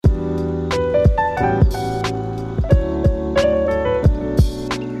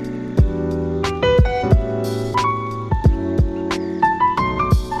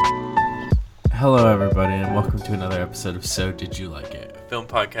episode of So Did You Like It? A film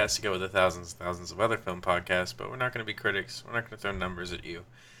podcast to go with the thousands and thousands of other film podcasts, but we're not going to be critics. We're not going to throw numbers at you. At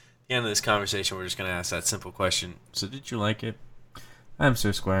the end of this conversation, we're just going to ask that simple question. So did you like it? I'm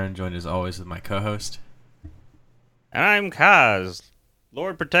Sir Square, and joined as always with my co-host. And I'm Kaz,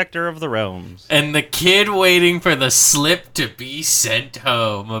 Lord Protector of the Realms. And the kid waiting for the slip to be sent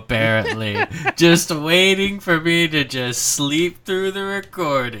home, apparently. Just waiting for me to just sleep through the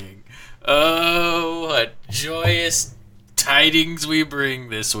recording. Oh, what joyous tidings we bring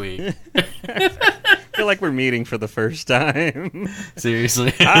this week. I feel like we're meeting for the first time.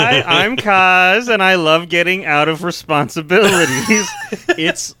 Seriously. Hi, I'm Kaz, and I love getting out of responsibilities.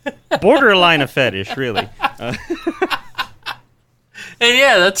 It's borderline a fetish, really. And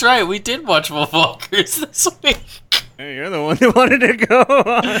yeah, that's right. We did watch Wolfwalkers this week. Hey, you're the one that wanted to go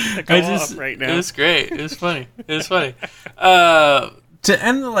off right now. It was great. It was funny. To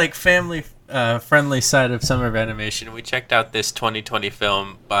end the family friendly side of summer of animation, we checked out this 2020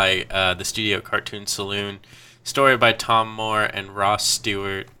 film by the studio Cartoon Saloon, story by Tom Moore and Ross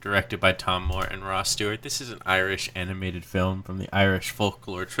Stewart, directed by Tom Moore and Ross Stewart. This is an Irish animated film from the Irish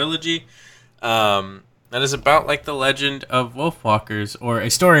folklore trilogy. That is about the legend of Wolfwalkers, or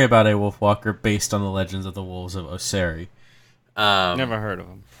a story about a Wolfwalker based on the legends of the wolves of Osiri. Never heard of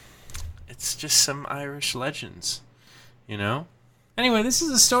them. It's just some Irish legends, you know? Anyway, this is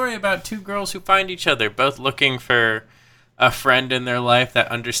a story about two girls who find each other, both looking for a friend in their life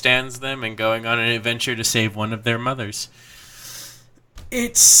that understands them and going on an adventure to save one of their mothers.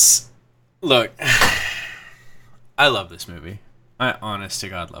 Look, I love this movie. I honest to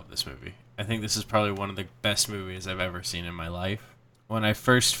God love this movie. I think this is probably one of the best movies I've ever seen in my life. When I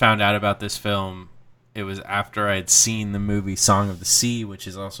first found out about this film, it was after I had seen the movie Song of the Sea, which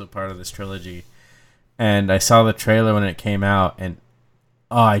is also part of this trilogy. And I saw the trailer when it came out, and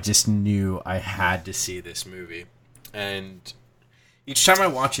I just knew I had to see this movie. And each time I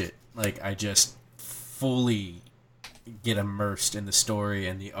watch it, I just fully get immersed in the story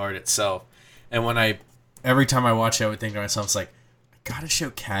and the art itself. And every time I watch it, I would think to myself, gotta show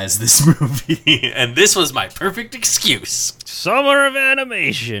Kaz this movie. And this was my perfect excuse. Summer of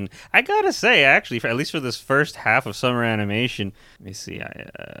Animation. I gotta say, actually, at least for this first half of Summer Animation, let me see.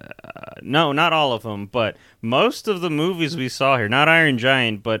 No, not all of them, but most of the movies we saw here, not Iron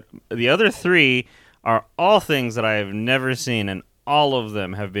Giant, but the other three are all things that I have never seen, and all of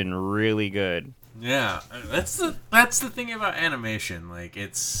them have been really good. Yeah, that's the thing about animation.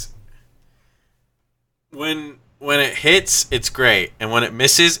 It's when it hits, it's great. And when it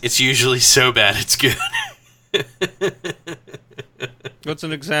misses, it's usually so bad it's good. What's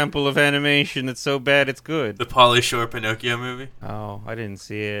an example of animation that's so bad it's good? The Pauly Shore Pinocchio movie. Oh, I didn't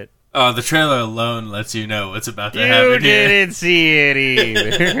see it. Oh, the trailer alone lets you know what's about to happen. You didn't see it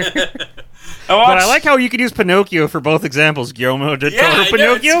either. But I like how you could use Pinocchio for both examples. Guillermo del Toro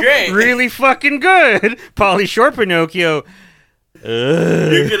Pinocchio, it's great. Really fucking good. Pauly Shore Pinocchio.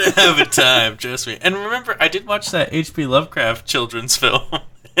 You're gonna have a time, trust me. And remember, I did watch that H.P. Lovecraft children's film,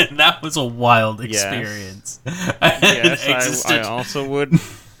 and that was a wild experience. Yes, I also would.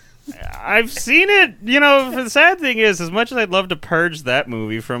 I've seen it. The sad thing is, as much as I'd love to purge that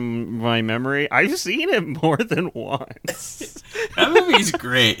movie from my memory, I've seen it more than once. That movie's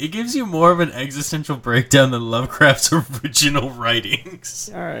great. It gives you more of an existential breakdown than Lovecraft's original writings.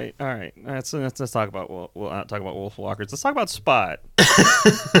 All right. Let's talk about we'll not talk about Wolfwalkers. Let's talk about Spot.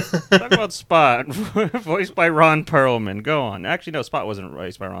 Talk about Spot, voiced by Ron Perlman. Go on. Actually, no, Spot wasn't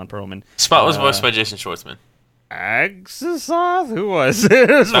voiced by Ron Perlman. Spot was voiced by Jason Schwartzman. Axesoth? Who was it?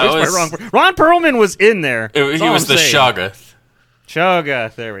 Ron Perlman was in there. He was the Shoggoth.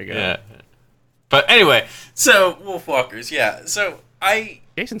 Shoggoth, there we go. Yeah. But anyway, so Wolfwalkers, yeah. So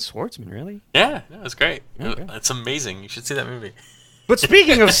Jason Schwartzman, really? Yeah, that was great. Okay. That's amazing. You should see that movie. But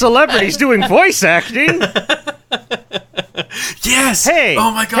speaking of celebrities doing voice acting... Yes! Hey!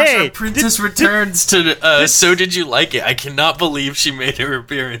 Oh my gosh, our princess returns to So Did You Like It? I cannot believe she made her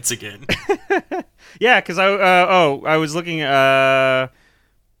appearance again. Yeah, because I was looking. I'm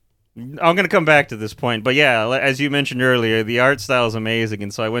going to come back to this point, but yeah, as you mentioned earlier, the art style is amazing,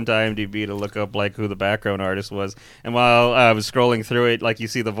 and so I went to IMDb to look up who the background artist was, and while I was scrolling through it, you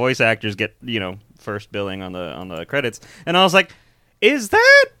see the voice actors get first billing on the credits, and I was like, is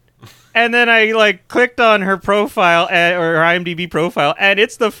that? And then I clicked on her profile or her IMDb profile, and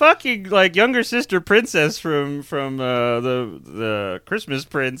it's the fucking younger sister princess from the Christmas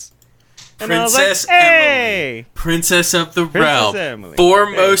Prince. And I was like, Princess hey! Emily, Princess of the Princess Realm, Emily.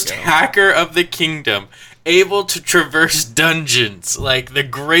 foremost There you go. hacker of the kingdom, able to traverse dungeons, like the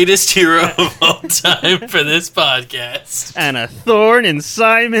greatest hero of all time for this podcast. And a thorn in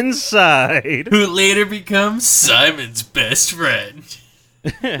Simon's side. Who later becomes Simon's best friend.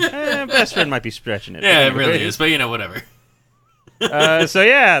 Best friend might be stretching it. Yeah, it But really anyways. is, but whatever. So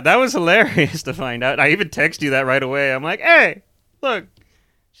yeah, that was hilarious to find out. I even text you that right away. I'm like, hey, look,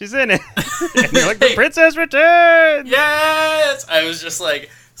 she's in it. And you're like, the princess returns. Yes! I was just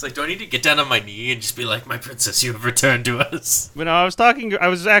like, it's like, do I need to get down on my knee and just be like, my princess, you have returned to us? But no, I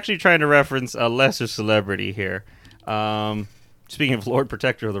was actually trying to reference a lesser celebrity here. Speaking of Lord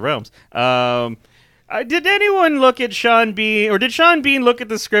Protector of the Realms. Did anyone look at Sean Bean, or did Sean Bean look at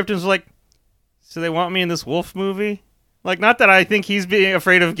the script and was like, so they want me in this wolf movie? Like, not that I think he's being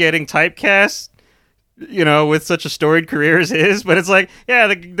afraid of getting typecast, with such a storied career as his, but it's like, yeah,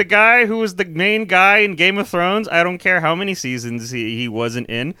 the guy who was the main guy in Game of Thrones, I don't care how many seasons he wasn't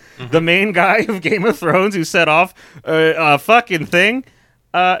in, the main guy of Game of Thrones who set off a fucking thing,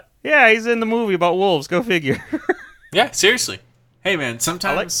 yeah, he's in the movie about wolves, go figure. Yeah, seriously. Hey, man,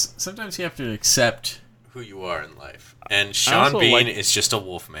 sometimes you have to accept who you are in life. And Sean Bean is just a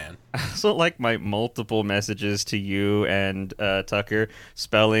wolf man. I also like my multiple messages to you and Tucker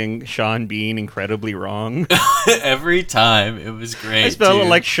spelling Sean Bean incredibly wrong. Every time. It was great. I spelled it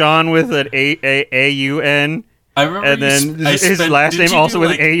like Sean with an A-U-N. I remember and then his last name also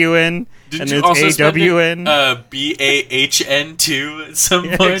with an A-U-N. And then it's A-W-N. B-A-H-N too at some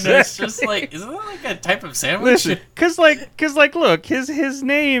point. Exactly. It's just like, isn't that like a type of sandwich? Listen, cause look, his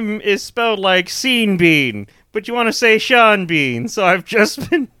name is spelled like Scene Bean, but you want to say Sean Bean, so I've just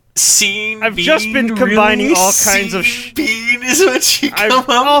been combining all kinds of. Bean is what you come I've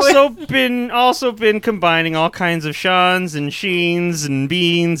up with. also been combining all kinds of Seans and Sheens and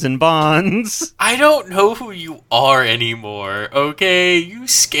Beans and Bonds. I don't know who you are anymore. Okay, you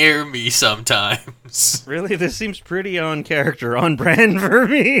scare me sometimes. Really, this seems pretty on character, on brand for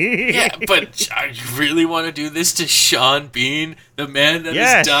me. Yeah, but you really want to do this to Sean Bean, the man that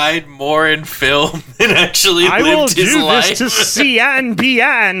has died more in film than actually lived his life? I will do this to Cian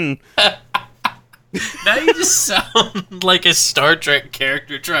Bian. Now you just sound like a Star Trek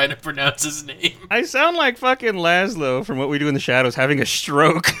character trying to pronounce his name. I sound like fucking Laszlo from What We Do in the Shadows having a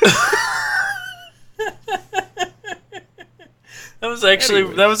stroke. That was actually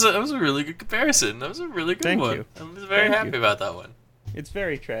that was a really good comparison. That was a really good one. You. I was very happy about that one. It's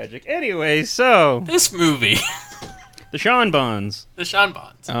very tragic. Anyway, so this movie, the Sean Bonds. The Sean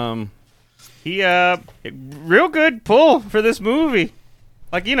Bonds. He real good pull for this movie.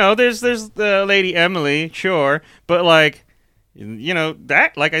 Like, there's the Lady Emily, sure, but like,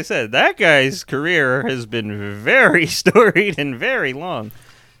 that, like I said, that guy's career has been very storied and very long,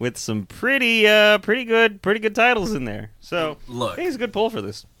 with some pretty good titles in there. So look, he's a good pull for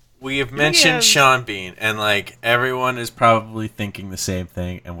this. We have mentioned Sean Bean, and like everyone is probably thinking the same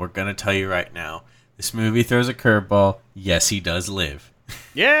thing, and we're gonna tell you right now, this movie throws a curveball. Yes, he does live.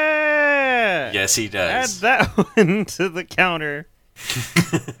 Yeah. Yes, he does. Add that one to the counter.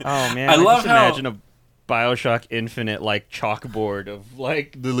 Oh man, I love just how imagine a BioShock Infinite like chalkboard of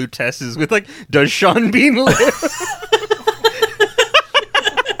like the Lutesses with like, does Sean Bean live?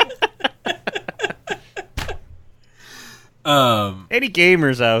 Any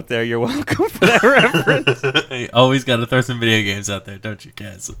gamers out there, you're welcome for that reference. You always got to throw some video games out there, don't you,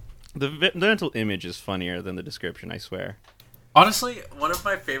 Kaz? The mental image is funnier than the description, I swear. Honestly, one of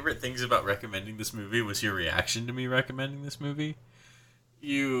my favorite things about recommending this movie was your reaction to me recommending this movie.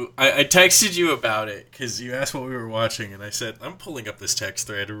 I texted you about it because you asked what we were watching, and I said I'm pulling up this text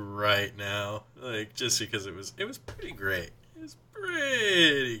thread right now, like just because it was pretty great. It was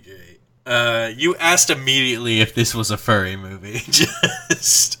pretty great. You asked immediately if this was a furry movie.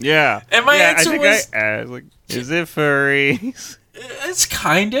 Just and my answer was, I asked, like, is it furry? It's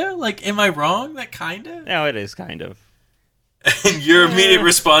kinda like, am I wrong? That kinda. No, it is kind of. And your immediate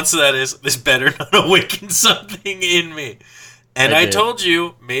response to that is, this better not awaken something in me. And I told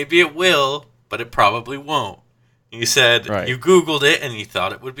you, maybe it will, but it probably won't. You said you Googled it and you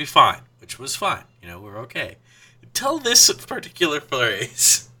thought it would be fine, which was fine. We're okay. Until this particular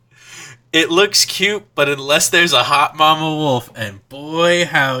phrase. It looks cute, but unless there's a hot mama wolf, and boy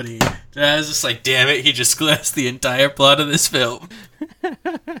howdy. I was just like, damn it, he just glassed the entire plot of this film.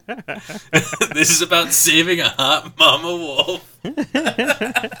 This is about saving a hot mama wolf.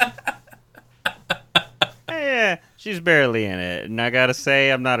 Yeah, she's barely in it. And I gotta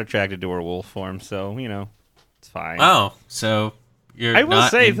say, I'm not attracted to her wolf form, so, it's fine. Oh, so you're I will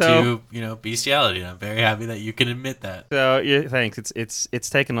not say, into, though, bestiality. I'm very happy that you can admit that. So, thanks. It's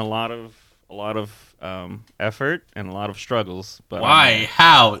taken a lot of a lot of effort and a lot of struggles. But why?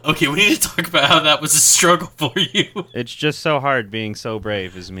 How? Okay, we need to talk about how that was a struggle for you. it's just so hard being so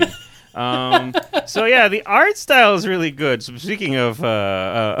brave as me. So yeah, the art style is really good. So speaking of,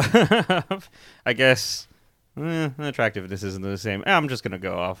 I guess. Attractiveness isn't the same. I'm just gonna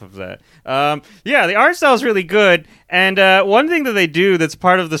go off of that. Yeah, the art style is really good, and one thing that they do that's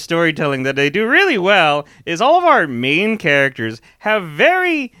part of the storytelling that they do really well is all of our main characters have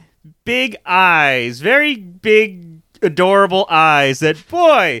very big eyes, very big, adorable eyes. That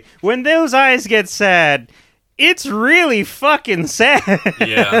boy, when those eyes get sad, it's really fucking sad.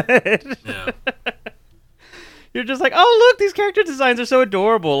 Yeah. Yeah. You're just like, oh, look, these character designs are so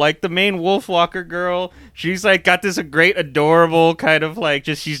adorable. Like, the main Wolfwalker girl, she's, like, got this great, adorable kind of, like,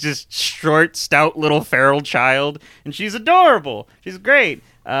 she's just short, stout little feral child. And she's adorable. She's great.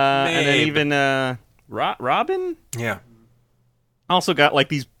 And then even Robyn? Yeah. Also got, like,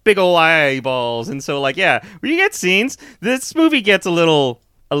 these big ol' eyeballs. And so, like, yeah, when you get scenes, this movie gets a little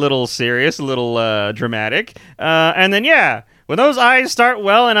serious, a little dramatic. And then, yeah. When those eyes start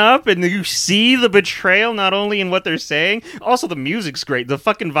welling up and you see the betrayal not only in what they're saying, also the music's great. The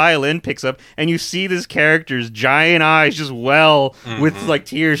fucking violin picks up and you see this character's giant eyes just well with like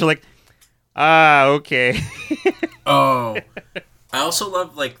tears. You're like, okay. Oh. I also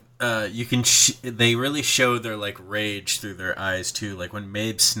love like you can they really show their like rage through their eyes too. Like when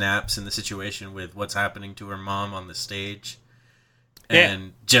Mebh snaps in the situation with what's happening to her mom on the stage.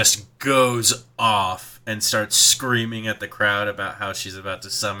 And just goes off and starts screaming at the crowd about how she's about to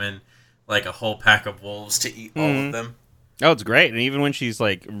summon like a whole pack of wolves to eat all of them. Oh, it's great. And even when she's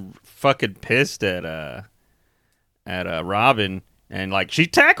like fucking pissed at Robyn, and like she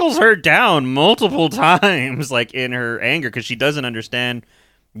tackles her down multiple times, like in her anger, because she doesn't understand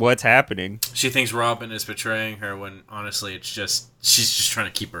what's happening. She thinks Robyn is betraying her when honestly it's just she's just trying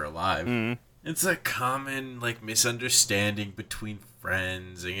to keep her alive. Mm. It's a common like misunderstanding between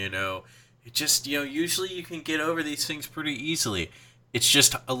friends, and it just usually you can get over these things pretty easily. It's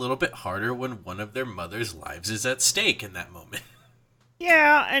just a little bit harder when one of their mother's lives is at stake in that moment.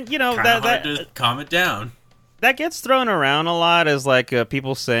 Yeah, and that hard to calm it down. That gets thrown around a lot as like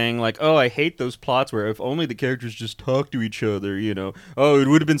people saying like, oh, I hate those plots where if only the characters just talk to each other, oh, it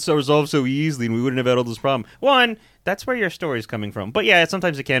would have been so resolved so easily and we wouldn't have had all those problems. One, that's where your story's coming from. But yeah,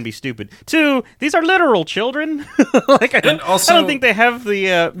 sometimes it can be stupid. Two, these are literal children. Like I don't think they have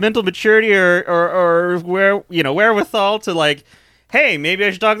the mental maturity or wherewithal to like, hey, maybe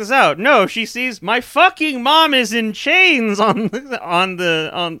I should talk this out. No, she sees my fucking mom is in chains on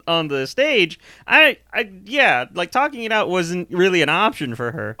the stage. Yeah, like talking it out wasn't really an option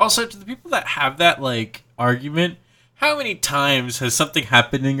for her. Also, to the people that have that like argument, how many times has something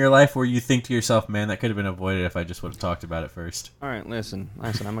happened in your life where you think to yourself, man, that could have been avoided if I just would have talked about it first? All right, listen,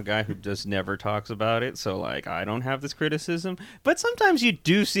 I'm a guy who just never talks about it, so like I don't have this criticism. But sometimes you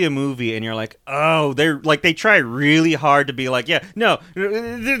do see a movie and you're like, oh, they try really hard to be like, yeah, no,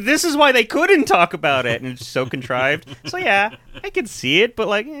 this is why they couldn't talk about it, and it's so contrived. So yeah, I can see it, but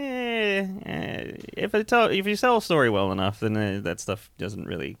like, if you tell a story well enough, then that stuff doesn't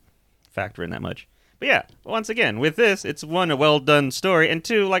really factor in that much. But yeah, once again, with this, it's one, a well-done story, and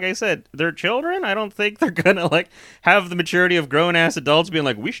two, like I said, they're children. I don't think they're gonna, like, have the maturity of grown-ass adults being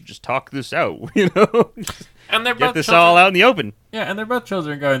like, we should just talk this out, And they're both get this all out in the open. Yeah, and they're both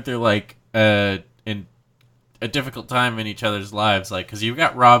children going through, like, in a difficult time in each other's lives, like, because you've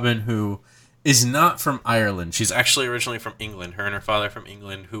got Robyn, who is not from Ireland. She's actually originally from England. Her and her father from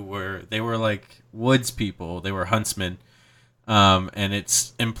England, they were, like, woods people. They were huntsmen. And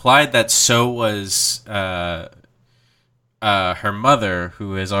it's implied that so was her mother,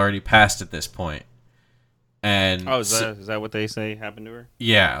 who has already passed at this point. And is that what they say happened to her?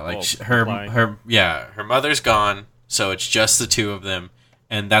 Yeah, like her mother's gone, so it's just the two of them,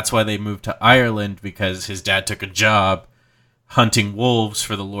 and that's why they moved to Ireland, because his dad took a job hunting wolves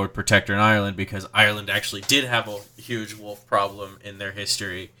for the Lord Protector in Ireland, because Ireland actually did have a huge wolf problem in their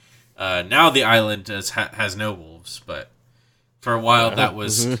history. Now the island has no wolves, but for a while, that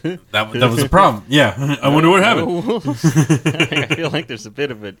was a problem. Yeah, I wonder what happened. I feel like there's a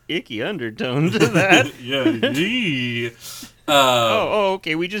bit of an icky undertone to that. Yeah.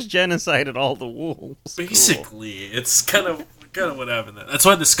 Okay. We just genocided all the wolves. Basically, cool. It's kind of what happened. That's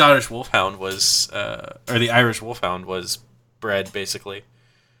why the Scottish Wolfhound was, or the Irish Wolfhound was bred, basically.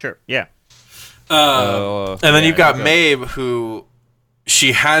 Sure. Yeah. And then you've got Mebh, who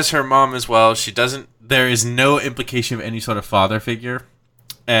she has her mom as well. She doesn't. There is no implication of any sort of father figure,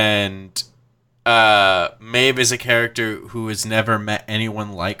 and Mebh is a character who has never met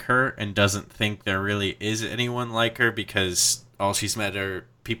anyone like her and doesn't think there really is anyone like her, because all she's met are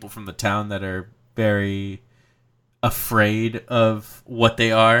people from the town that are very afraid of what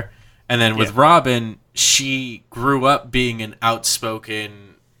they are. And then with Robyn, she grew up being an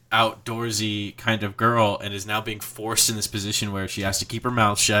outspoken, outdoorsy kind of girl and is now being forced in this position where she has to keep her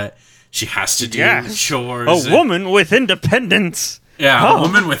mouth shut. She has to do chores. A woman with independence. Yeah, a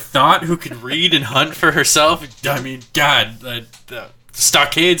woman with thought who can read and hunt for herself. I mean, God, the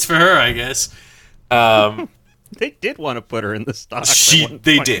stockades for her, I guess. They did want to put her in the stocks.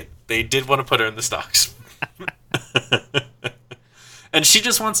 They did want to put her in the stocks. And she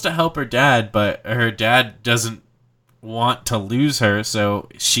just wants to help her dad, but her dad doesn't want to lose her, so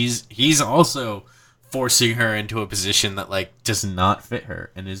he's also forcing her into a position that like does not fit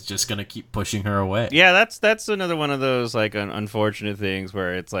her and is just gonna keep pushing her away. Yeah, that's another one of those like unfortunate things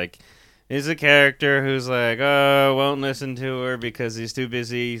where it's like is a character who's like, oh, won't listen to her because he's too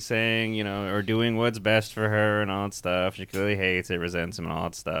busy saying, or doing what's best for her and all that stuff. She clearly hates it, resents him and all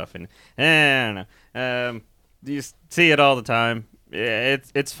that stuff. And I don't know. You see it all the time.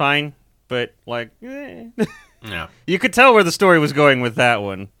 It's fine, but like, yeah, you could tell where the story was going with that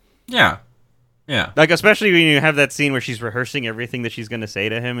one. Yeah. Yeah. Like, especially when you have that scene where she's rehearsing everything that she's going to say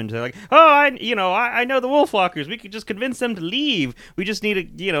to him, and they're like, oh, I know the Wolfwalkers. We could just convince them to leave. We just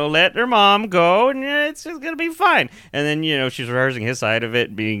need to, let their mom go, and it's just going to be fine. And then, she's rehearsing his side of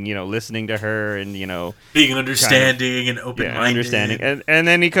it, being, listening to her, and, being understanding and open-minded. Yeah, understanding. And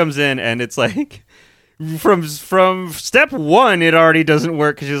then he comes in, and it's like, from step one, it already doesn't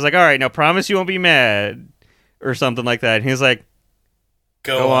work, because she's like, all right, now promise you won't be mad, or something like that. And he's like,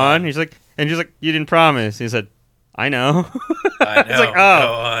 go on. He's like, and she's like, you didn't promise. He said, I know. I know. It's like, oh.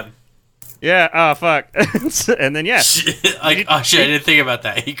 Go on. Yeah, oh, fuck. And then, yeah. I didn't think about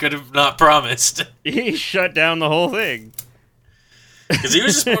that. He could have not promised. He shut down the whole thing. Because he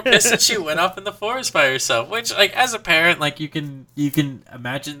was just more pissed that she went off in the forest by herself. Which, like, as a parent, like, you can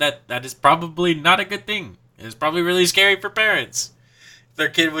imagine that is probably not a good thing. It's probably really scary for parents. Their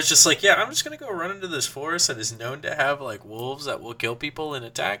kid was just like, yeah, I'm just going to go run into this forest that is known to have, like, wolves that will kill people in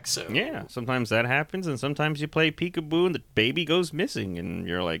attacks. So yeah, sometimes that happens, and sometimes you play peekaboo and the baby goes missing, and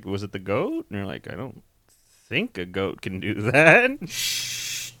you're like, was it the goat? And you're like, I don't think a goat can do that.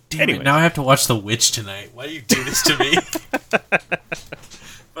 Damn it, now I have to watch The Witch tonight. Why do you do this to me?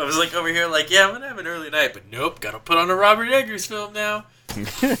 I was like over here like, yeah, I'm going to have an early night, but nope, got to put on a Robert Eggers film now.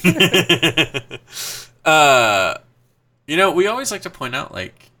 We always like to point out,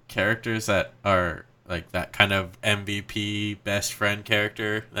 like, characters that are, like, that kind of MVP best friend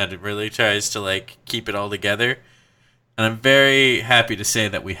character that it really tries to, like, keep it all together. And I'm very happy to say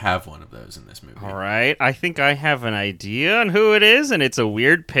that we have one of those in this movie. All right. I think I have an idea on who it is, and it's a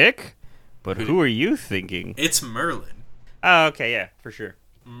weird pick. But who are you thinking? It's Merlin. Oh, okay, yeah, for sure.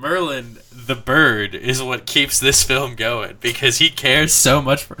 Merlin, the bird, is what keeps this film going because he cares so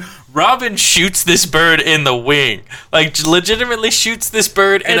much for... Robyn shoots this bird in the wing. Like, legitimately shoots this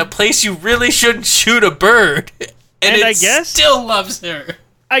bird in a place you really shouldn't shoot a bird. And it still loves her.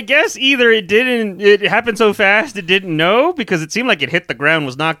 I guess either it happened so fast it didn't know, because it seemed like it hit the ground,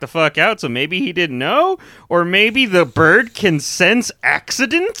 was knocked the fuck out, so maybe he didn't know, or maybe the bird can sense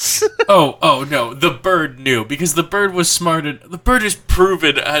accidents? Oh no, the bird knew, because the bird was smarter. The bird is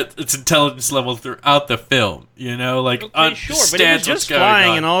proven at its intelligence level throughout the film, like, okay, sure, but it was just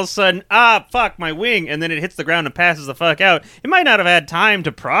flying, and all of a sudden, fuck, my wing, and then it hits the ground and passes the fuck out. It might not have had time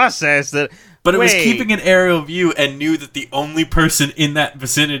to process that. But it was keeping an aerial view and knew that the only person in that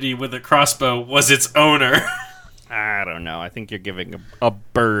vicinity with a crossbow was its owner. I don't know. I think you're giving a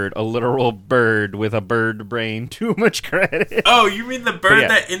literal bird with a bird brain, too much credit. Oh, you mean the bird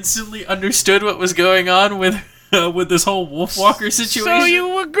that instantly understood what was going on with this whole Wolfwalker situation? So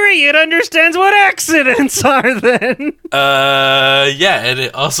you agree it understands what accidents are, then? Yeah, and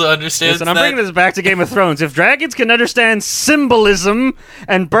it also understands Listen, I'm bringing this back to Game of Thrones. If dragons can understand symbolism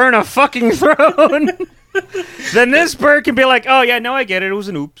and burn a fucking throne, then this bird can be like, oh, yeah, no, I get it. It was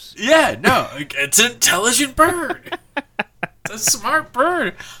an oops. Yeah, no, it's an intelligent bird. It's a smart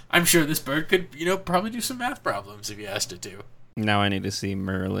bird. I'm sure this bird could, probably do some math problems if you asked it to. Now I need to see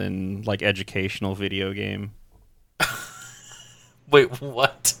Merlin, like, educational video game. Wait,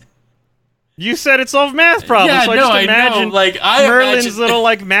 what? You said it solved math problems, yeah, so I know. Like, Merlin's little,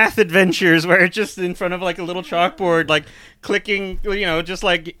 like, math adventures where it's just in front of, like, a little chalkboard, like, clicking, just,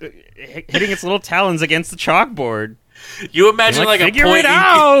 like, hitting its little talons against the chalkboard. You imagine, like, figure it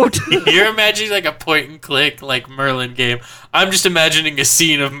out! You're imagining, like, a point-and-click, like, Merlin game. I'm just imagining a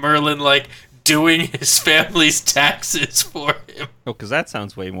scene of Merlin, like, doing his family's taxes for him. Oh, because that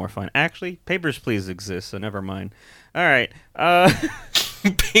sounds way more fun. Actually, Papers, Please exists, so never mind. All right.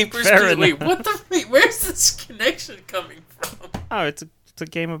 Papers, Please. Wait, what the? Where's this connection coming from? Oh, it's a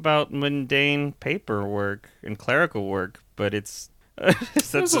game about mundane paperwork and clerical work, but it's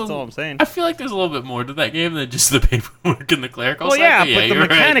that's all I'm saying. I feel like there's a little bit more to that game than just the paperwork and the clerical well, side. yeah, but the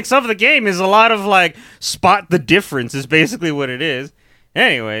mechanics of the game is a lot of like spot the difference is basically what it is.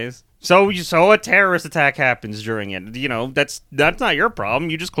 Anyways, so a terrorist attack happens during it. You know, that's not your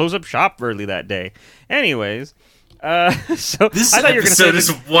problem. You just close up shop early that day. Anyways, so this I thought you were going to say episode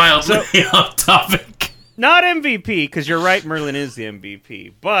is wildly off topic. Not MVP, because you're right, Merlin is the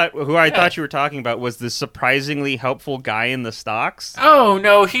MVP. But who I thought you were talking about was the surprisingly helpful guy in the stocks. Oh,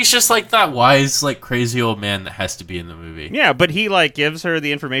 no, he's just like that wise, like crazy old man that has to be in the movie. Yeah, but he like gives her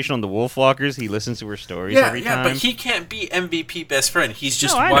the information on the Wolfwalkers. He listens to her stories every time. Yeah, but he can't be MVP best friend. He's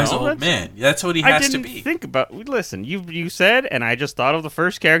just wise old man. That's what he has to be. I didn't think about... Listen, you said, and I just thought of the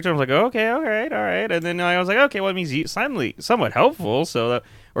first character. I was like, okay, all right. And then I was like, okay, well, it means he's somewhat helpful, so that...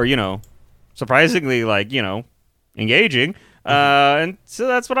 Or, you know... surprisingly, like, you know, engaging. And so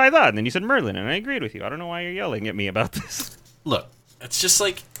that's what I thought. And then you said Merlin, and I agreed with you. I don't know why you're yelling at me about this. Look, it's just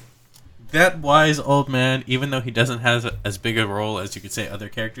like that wise old man, even though he doesn't have as big a role as you could say other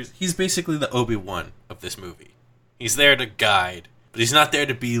characters, he's basically the Obi-Wan of this movie. He's there to guide, but he's not there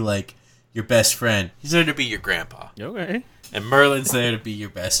to be like your best friend. He's there to be your grandpa. Okay. And Merlin's there to be your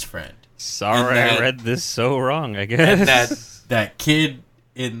best friend. Sorry, I read this so wrong, I guess. And that kid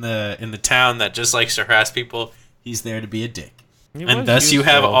in the town that just likes to harass people, he's there to be a dick. And thus you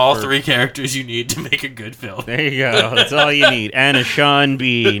have all three characters you need to make a good film. There you go. That's all you need. And a Sean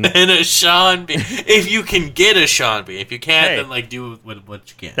Bean. If you can get a Sean Bean. If you can't, then like do what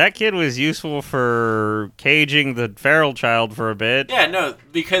you can. That kid was useful for caging the feral child for a bit. Yeah, no,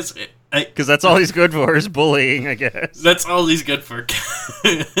 because that's all he's good for is bullying, I guess. That's all he's good for.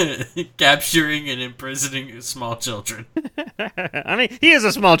 Capturing and imprisoning small children. I mean, he is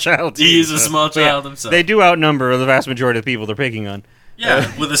a small child, too. He is a small child himself. They do outnumber the vast majority of the people they're picking on.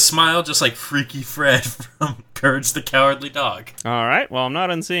 Yeah, with a smile just like Freaky Fred from Courage the Cowardly Dog. All right, well, I'm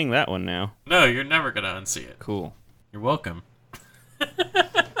not unseeing that one now. No, you're never going to unsee it. Cool. You're welcome.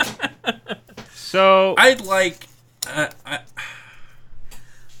 So...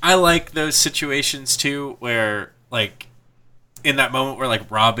 I like those situations too, where like in that moment where like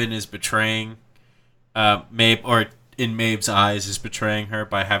Robyn is betraying Mebh, or in Mab's eyes is betraying her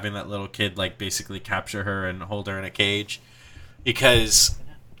by having that little kid like basically capture her and hold her in a cage, because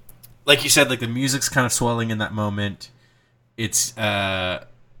like you said, like the music's kind of swelling in that moment. It's their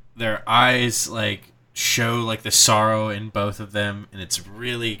eyes like show like the sorrow in both of them, and it's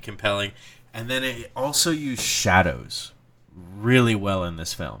really compelling. And then it also used shadows really well in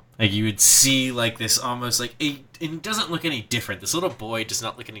this film. Like you would see like this almost like and he doesn't look any different. This little boy does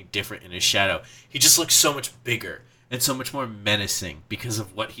not look any different in his shadow. He just looks so much bigger and so much more menacing because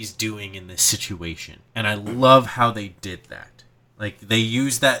of what he's doing in this situation. And I love how they did that. Like they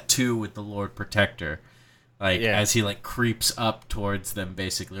use that too with the Lord Protector. Like as he like creeps up towards them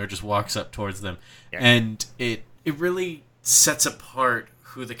basically, or just walks up towards them. Yeah. And it really sets apart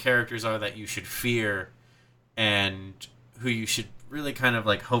who the characters are that you should fear and who you should really kind of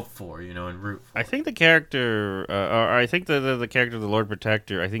like hope for, you know, and root for. I think the character, the character of the Lord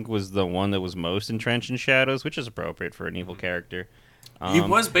Protector, I think was the one that was most entrenched in shadows, which is appropriate for an evil character. He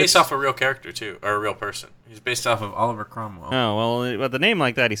was based off a real character too, or a real person. He's based off of Oliver Cromwell. Oh well, with a name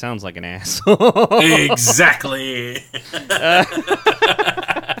like that, he sounds like an asshole. Exactly.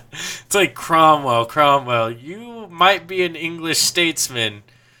 It's like Cromwell. You might be an English statesman,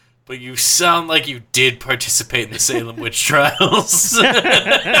 but you sound like you did participate in the Salem witch trials. Yes,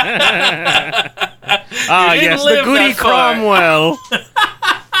 the goody Cromwell.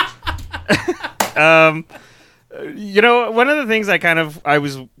 You know, one of the things I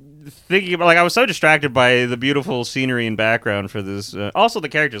was thinking about, like, I was so distracted by the beautiful scenery and background for this. Also, the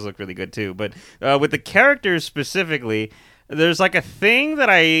characters look really good, too. But with the characters specifically, there's like a thing that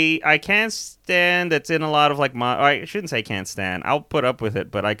I can't stand that's in a lot of like I shouldn't say can't stand. I'll put up with it,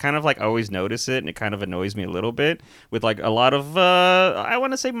 but I kind of like always notice it, and it kind of annoys me a little bit with like a lot of I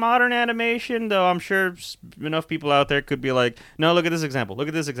want to say modern animation, though I'm sure enough people out there could be like, no, look at this example, look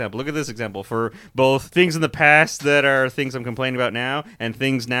at this example for both things in the past that are things I'm complaining about now and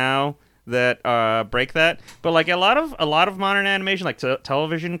things now that break that. But like a lot of modern animation, like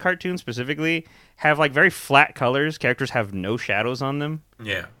television cartoons specifically, have like very flat colors. Characters have no shadows on them.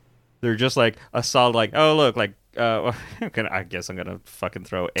 Yeah, they're just like a solid, like, oh look, like I guess I'm gonna fucking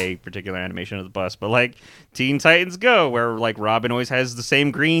throw a particular animation at the bus, but like Teen Titans Go, where like Robyn always has the same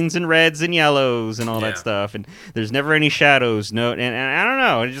greens and reds and yellows and all that stuff, and there's never any shadows. No, and I don't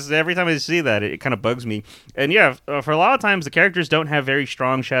know. It just every time I see that, it kind of bugs me. And yeah, for a lot of times the characters don't have very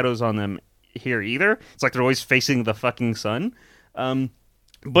strong shadows on them here either. It's like they're always facing the fucking sun.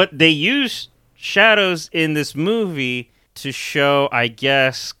 But they use shadows in this movie to show, I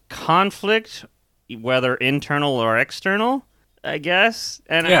guess, conflict, whether internal or external, I guess.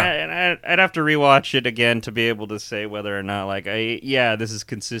 And, I'd have to rewatch it again to be able to say whether or not, like, this is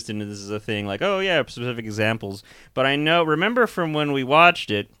consistent and this is a thing. Like, oh, yeah, specific examples. But remember from when we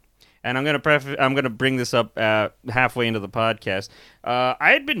watched it, and I'm gonna bring this up halfway into the podcast.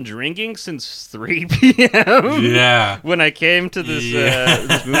 I had been drinking since 3 p.m. Yeah. when I came to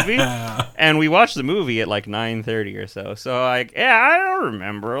this movie, and we watched the movie at like 9:30 or so. So like, I don't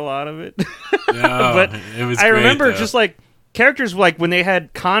remember a lot of it, but it was. I remember great, though. just like characters like when they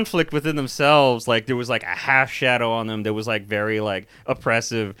had conflict within themselves, like there was like a half shadow on them that was like very like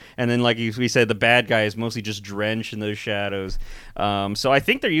oppressive, and then like we said, the bad guy is mostly just drenched in those shadows. So I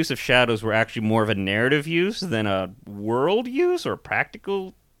think their use of shadows were actually more of a narrative use than a world use or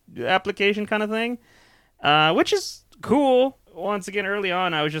practical application kind of thing, which is cool. Once again, early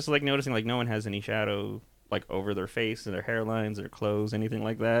on, I was just like noticing like no one has any shadow like over their face and their hairlines, their clothes, anything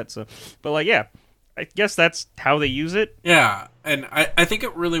like that. So, but like I guess that's how they use it. Yeah, and I think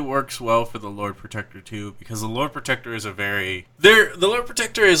it really works well for the Lord Protector too, because the Lord Protector is the Lord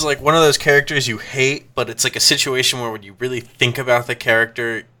Protector is like one of those characters you hate, but it's like a situation where when you really think about the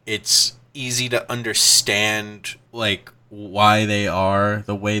character, it's easy to understand like why they are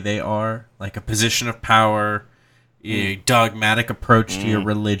the way they are, like a position of power, a dogmatic approach to your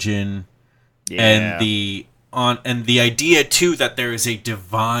religion, and the idea too that there is a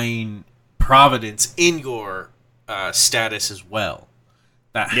divine providence in your status as well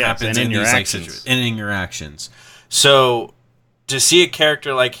that happens in these actions. In your actions. So to see a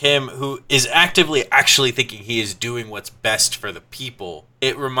character like him who is actively actually thinking he is doing what's best for the people,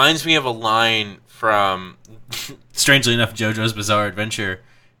 it reminds me of a line from strangely enough JoJo's Bizarre Adventure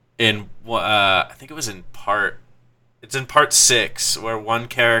in I think it was in part 6, where one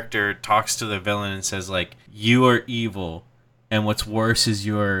character talks to the villain and says like, you are evil, and what's worse is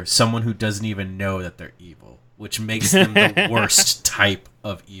you're someone who doesn't even know that they're evil, which makes them the worst type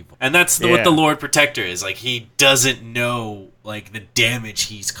of evil. And that's what the Lord Protector is. Like, he doesn't know, like, the damage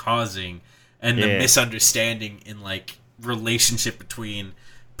he's causing and the misunderstanding in, like, relationship between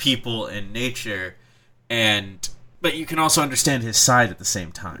people and nature. But you can also understand his side at the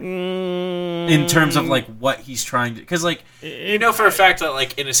same time. In terms of, like, what he's trying to... Because, like, you know for a fact that,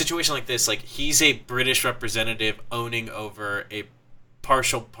 like, in a situation like this, like, he's a British representative owning over a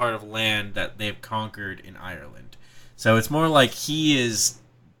partial part of land that they've conquered in Ireland. So it's more like he is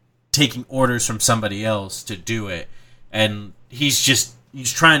taking orders from somebody else to do it. And he's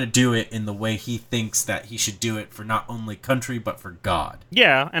trying to do it in the way he thinks that he should do it for not only country, but for God.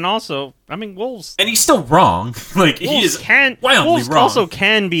 Yeah, and also, I mean, wolves... And he's still wrong. Like, he is wildly wolves wrong. also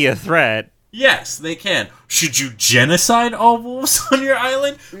can be a threat. Yes, they can. Should you genocide all wolves on your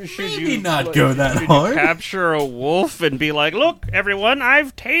island? Maybe not go that hard. Capture a wolf and be like, look, everyone,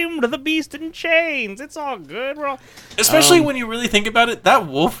 I've tamed the beast in chains. It's all good. Especially when you really think about it, that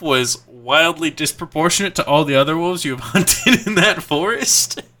wolf was wildly disproportionate to all the other wolves you have hunted in that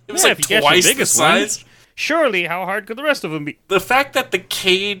forest. It was like twice the size. Surely, how hard could the rest of them be? The fact that the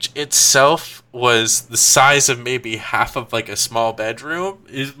cage itself was the size of maybe half of like a small bedroom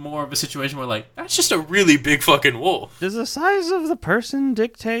is more of a situation where like, that's just a really big fucking wolf. Does the size of the person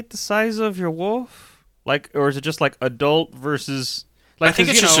dictate the size of your wolf? Like, or is it just like adult versus... Like, I think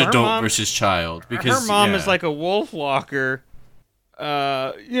it's just adult versus child. Because her mom is like a Wolfwalker.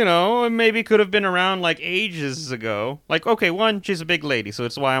 Maybe could have been around like ages ago. Like, okay, one, she's a big lady, so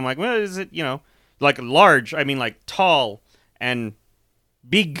it's why I'm like, well, is it, like large, I mean like tall and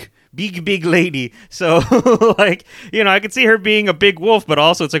big lady. So like, I could see her being a big wolf, but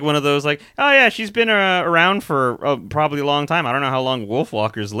also it's like one of those like, oh yeah, she's been around for probably a long time. I don't know how long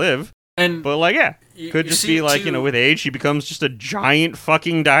Wolfwalkers live. But like, yeah, could just be like, with age, she becomes just a giant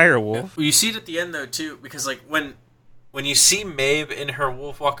fucking dire wolf. You see it at the end though too, because like when you see Mebh in her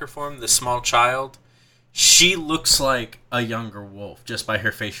Wolfwalker form, the small child, she looks like a younger wolf just by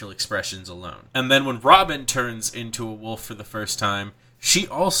her facial expressions alone. And then when Robyn turns into a wolf for the first time, she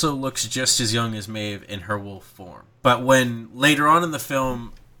also looks just as young as Mebh in her wolf form. But when later on in the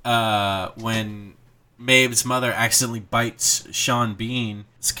film, when Mab's mother accidentally bites Sean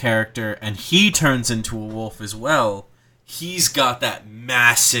Bean's character and he turns into a wolf as well, he's got that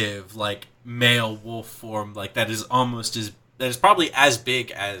massive like male wolf form, like that is probably as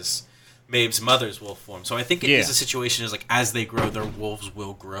big as Mab's mother's wolf form. So I think it is a situation is like as they grow, their wolves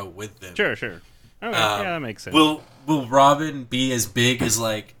will grow with them. Sure. Okay, that makes sense. Will Robyn be as big as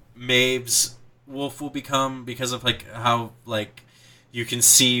like Mab's wolf will become because of like how like you can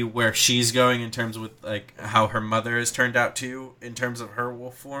see where she's going in terms with like how her mother has turned out to in terms of her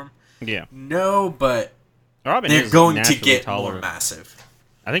wolf form. Yeah. No, but Robyn they're is going to naturally get taller. more massive.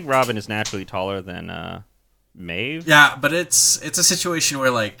 I think Robyn is naturally taller than Mebh. Yeah, but it's a situation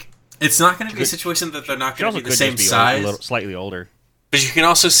where like it's not going to be a situation that they're not going to be the same size. Slightly older. But you can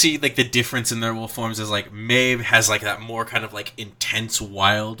also see like the difference in their wolf forms is like Mebh has like that more kind of like intense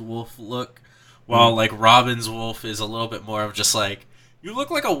wild wolf look, while like Robyn's wolf is a little bit more of just like you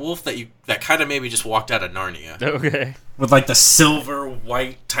look like a wolf that kind of maybe just walked out of Narnia. Okay. With like the silver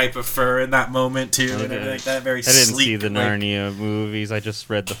white type of fur in that moment too, and everything like that. Very I didn't sleek, see the like, Narnia movies. I just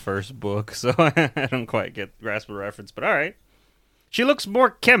read the first book, so I don't quite grasp the reference. But all right, she looks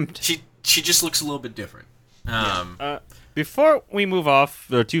more kempt. She just looks a little bit different. Before we move off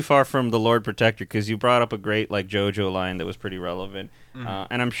or too far from the Lord Protector, because you brought up a great like JoJo line that was pretty relevant,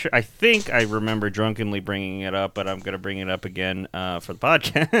 and I think I remember drunkenly bringing it up, but I'm gonna bring it up again for the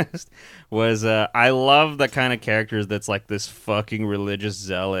podcast. Was I love the kind of characters that's like this fucking religious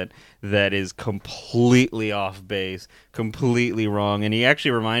zealot that is completely off base, completely wrong, and he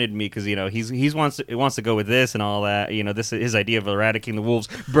actually reminded me because he wants to go with this and all that. This is his idea of eradicating the wolves,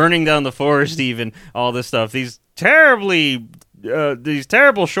 burning down the forest, even all this stuff. These terrible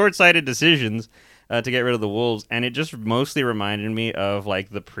short-sighted decisions to get rid of the wolves, and it just mostly reminded me of like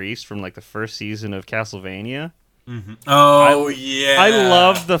the priest from like the first season of Castlevania. Mm-hmm. Oh, yeah. I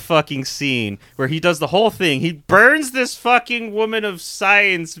love the fucking scene where he does the whole thing. He burns this fucking woman of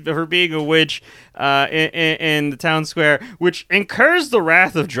science for being a witch in the town square, which incurs the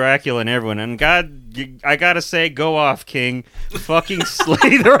wrath of Dracula and everyone. And God, I gotta say, go off, King. Fucking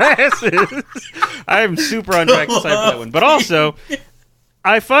slay their asses. I'm super on track for that one. But also,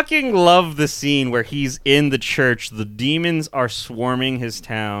 I fucking love the scene where he's in the church. The demons are swarming his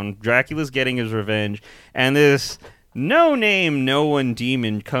town. Dracula's getting his revenge. And this no-name, no-one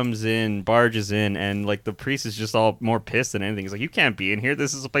demon barges in, and like the priest is just all more pissed than anything. He's like, you can't be in here.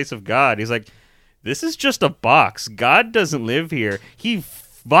 This is a place of God. He's like, this is just a box. God doesn't live here. He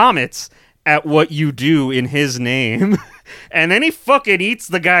vomits at what you do in his name. And then he fucking eats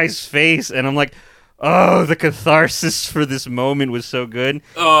the guy's face. And I'm like, oh, the catharsis for this moment was so good.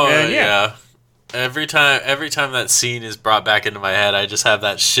 Oh, yeah. Every time that scene is brought back into my head, I just have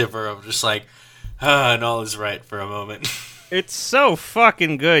that shiver of just like, and all is right for a moment. It's so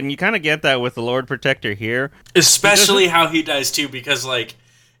fucking good, and you kind of get that with the Lord Protector here. Especially how he dies, too, because, like,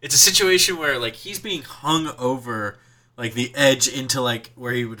 it's a situation where, like, he's being hung over, like, the edge into, like,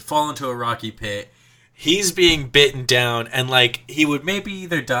 where he would fall into a rocky pit. He's being bitten down, and, like, he would maybe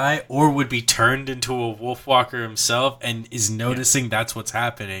either die or would be turned into a Wolfwalker himself and is noticing that's what's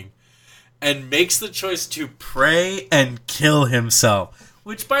happening. And makes the choice to pray and kill himself.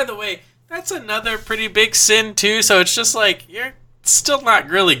 Which, by the way, that's another pretty big sin, too. So it's just like, you're still not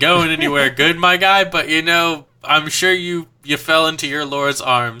really going anywhere good, my guy. But, I'm sure you fell into your Lord's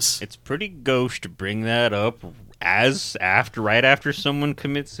arms. It's pretty gauche to bring that up right after someone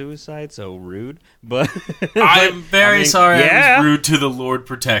commits suicide. So rude. But I'm very sorry I was rude to the Lord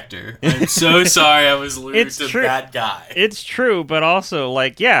Protector. I'm so sorry I was rude to that guy. It's true, but also,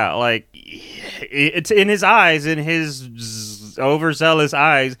 it's in his eyes, in his overzealous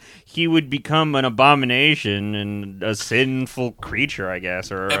eyes, he would become an abomination and a sinful creature, I guess.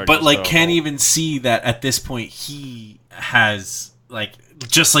 Can't even see that at this point he has, like,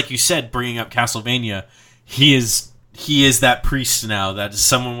 just like you said, bringing up Castlevania, he is that priest now. That is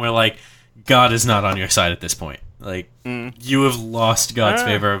someone where, like, God is not on your side at this point. Like, you have lost God's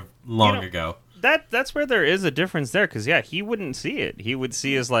favor long ago. That's where there is a difference there, because, he wouldn't see it. He would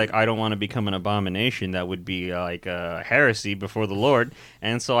see as, like, I don't want to become an abomination. That would be, like, a heresy before the Lord.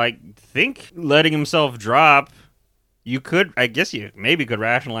 And so I think letting himself drop, you maybe could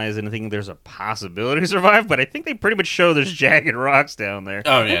rationalize it and think there's a possibility to survive, but I think they pretty much show there's jagged rocks down there.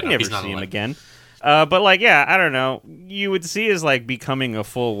 Oh, yeah. We never see him again. I don't know. You would see as, like, becoming a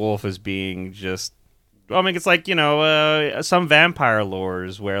full wolf as being just... it's like, some vampire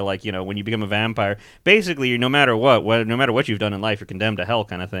lores where, like, when you become a vampire, basically, no matter what you've done in life, you're condemned to hell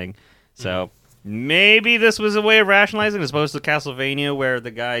kind of thing. So maybe this was a way of rationalizing as opposed to Castlevania, where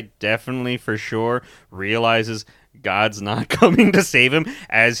the guy definitely, for sure, realizes God's not coming to save him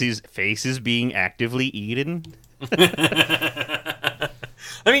as his face is being actively eaten. I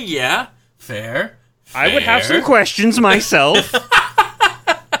mean, yeah, fair. I would have some questions myself.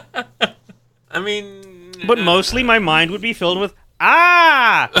 I mean... But mostly my mind would be filled with,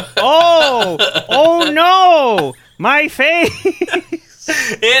 oh no, my face.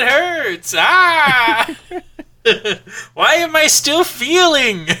 It hurts. Why am I still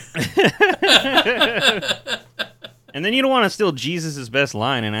feeling? And then you don't want to steal Jesus' best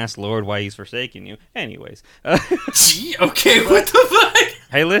line and ask Lord why he's forsaken you. Anyways. Gee, okay, what the fuck?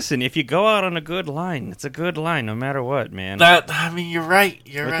 Hey, listen, if you go out on a good line, it's a good line no matter what, man. You're right.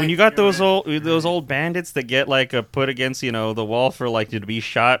 You're right. When you got those right. old bandits that get like put against, the wall for like to be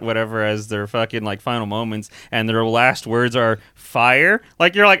shot, whatever, as their fucking like final moments, and their last words are fire.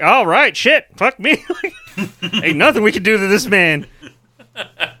 Like you're like, all right, shit, fuck me. Ain't nothing we can do to this man.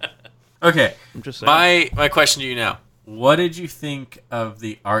 Okay, I'm just saying. My question to you now: what did you think of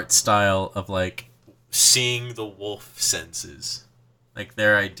the art style of like seeing the wolf senses? Like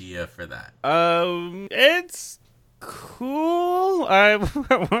their idea for that. It's cool.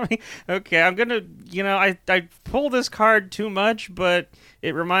 Okay, I'm gonna, I pull this card too much, but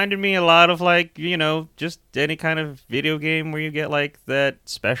it reminded me a lot of like, just any kind of video game where you get like that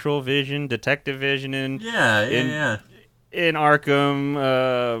special vision, detective vision, and yeah. In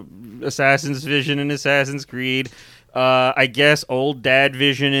Arkham, Assassin's Vision in Assassin's Creed. I guess old dad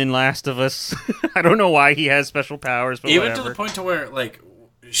vision in Last of Us. I don't know why he has special powers, but even whatever. to the point to where like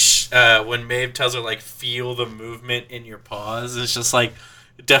when Mebh tells her like feel the movement in your paws, it's just like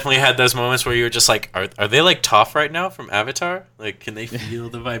it definitely had those moments where you were just like, are they like Toph right now from Avatar? Like, can they feel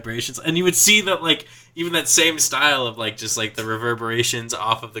the vibrations? And you would see that like even that same style of like just like the reverberations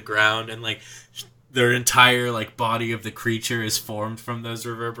off of the ground and like their entire like body of the creature is formed from those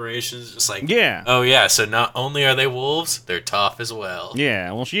reverberations. Just like, oh yeah, so not only are they wolves, they're tough as well. Yeah,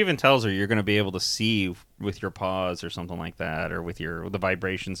 well, she even tells her you're going to be able to see with your paws or something like that, or with the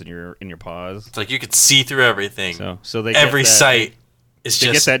vibrations in your paws. It's like you could see through everything. So they every sight is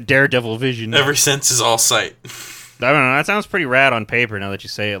they just get that daredevil vision. Every sense is all sight. I don't know. That sounds pretty rad on paper now that you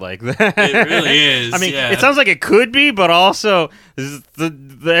say it like that. It really is. I mean, yeah. It sounds like it could be, but also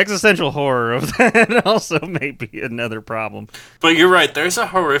the existential horror of that also may be another problem. But you're right. There's a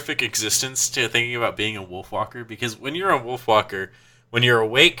horrific existence to thinking about being a wolfwalker, because when you're a wolfwalker, when you're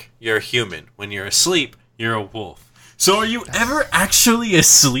awake, you're a human. When you're asleep, you're a wolf. So are you ever actually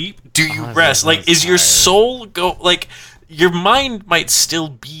asleep? Do you rest? Like, is your soul go... Like, your mind might still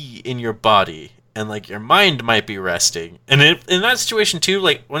be in your body, and like your mind might be resting. And in that situation too,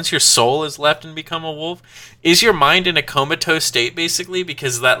 like once your soul is left and become a wolf, is your mind in a comatose state basically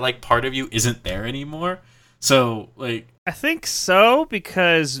because that like part of you isn't there anymore? So like I think so,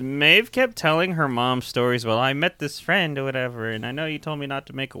 because Mebh kept telling her mom stories. Well, I met this friend or whatever, and I know you told me not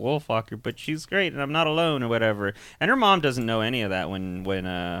to make a wolfwalker, but she's great and I'm not alone or whatever. And her mom doesn't know any of that when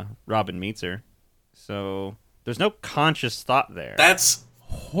Robyn meets her. So there's no conscious thought there. That's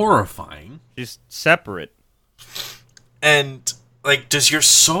horrifying. She's separate. And like, does your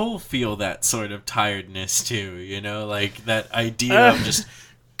soul feel that sort of tiredness too? You know, like that idea of just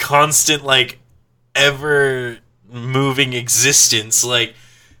constant, like, ever moving existence. Like,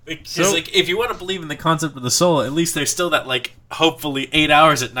 because like, if you want to believe in the concept of the soul, at least there's still that like, hopefully 8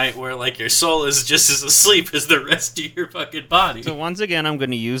 hours at night where like your soul is just as asleep as the rest of your fucking body. So once again, I'm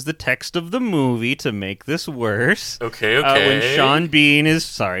going to use the text of the movie to make this worse. Okay. When Sean Bean.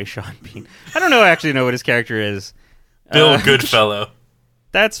 I don't actually know what his character is. Bill Goodfellow.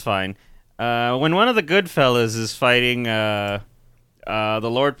 That's fine. When one of the Goodfellas is fighting the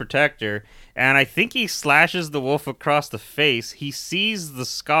Lord Protector, and I think he slashes the wolf across the face, he sees the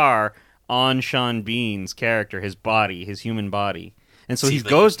scar on Sean Bean's character, his body, his human body. And so he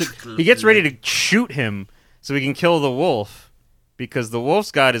gets ready to shoot him so he can kill the wolf, because the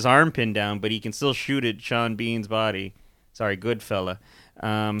wolf's got his arm pinned down, but he can still shoot at Sean Bean's body. Sorry, Goodfella.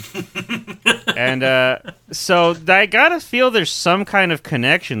 So I gotta feel there's some kind of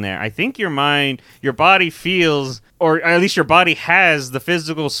connection there. I think your body feels, or at least your body has the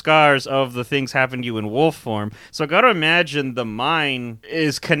physical scars of the things happened to you in wolf form. So I gotta imagine the mind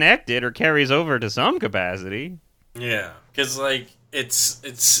is connected or carries over to some capacity. Yeah, because like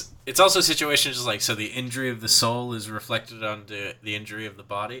it's also a situation just like, so the injury of the soul is reflected onto the injury of the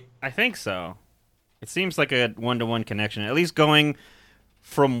body. I think so. It seems like a one-to-one connection, at least going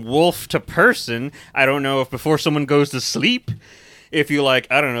from wolf to person. I don't know if before someone goes to sleep, if you like,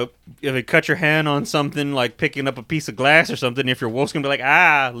 I don't know, if you cut your hand on something like picking up a piece of glass or something, if your wolf's gonna be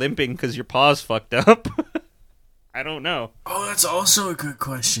like, limping because your paw's fucked up. I don't know. Oh, that's also a good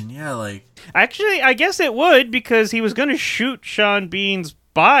question. Yeah, like, actually, I guess it would, because he was gonna shoot Sean Bean's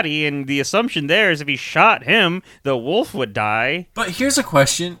body, and the assumption there is if he shot him, the wolf would die. But here's a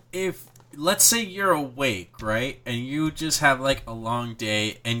question: if let's say you're awake, right? And you just have like a long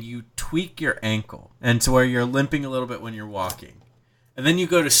day and you tweak your ankle and to where you're limping a little bit when you're walking. And then you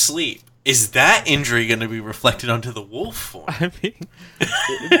go to sleep is that injury going to be reflected onto the wolf form? I mean,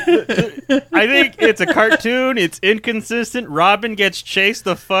 I think it's a cartoon. It's inconsistent. Robyn gets chased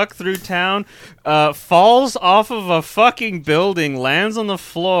the fuck through town, falls off of a fucking building, lands on the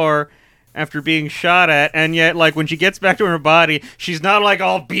floor after being shot at, and yet, like, when she gets back to her body, she's not, like,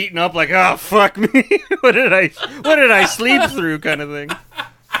 all beaten up, like, oh, fuck me. What did I sleep through kind of thing.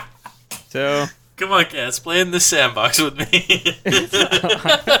 So... Come on, Cass, play in the sandbox with me.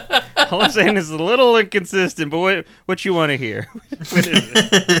 All I'm saying is a little inconsistent, but what you want to hear? What is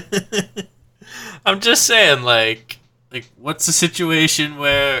it? I'm just saying, like what's the situation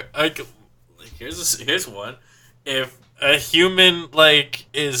where here's one. If a human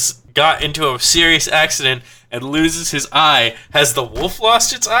got into a serious accident and loses his eye, has the wolf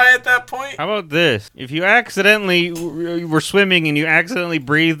lost its eye at that point? How about this? If you accidentally were swimming and you accidentally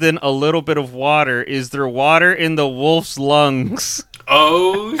breathed in a little bit of water, is there water in the wolf's lungs?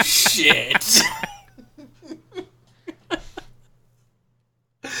 Oh, shit.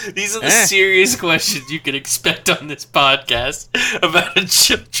 These are the serious questions you can expect on this podcast about a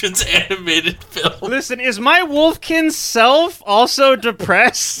children's animated film. Listen, is my wolfkin self also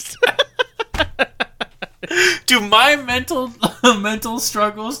depressed? Do my mental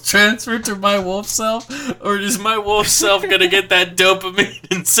struggles transfer to my wolf self, or is my wolf self gonna get that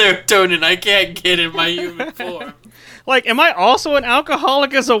dopamine and serotonin I can't get in my human form? Like, am I also an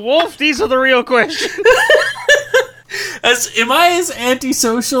alcoholic as a wolf? These are the real questions. Am I as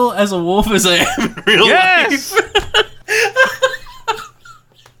antisocial as a wolf as I am in real life?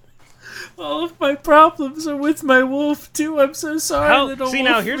 All of my problems are with my wolf, too. I'm so sorry.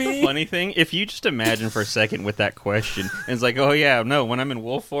 Now, here's the funny thing. If you just imagine for a second with that question, and it's like, oh, yeah, no, when I'm in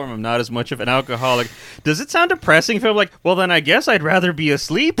wolf form, I'm not as much of an alcoholic. Does it sound depressing if I'm like, well, then I guess I'd rather be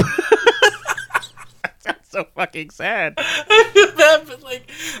asleep? That's so fucking sad. I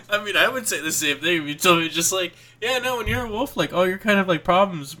would say the same thing if you told me just like, yeah, no, when you're a wolf, like, all your kind of, like,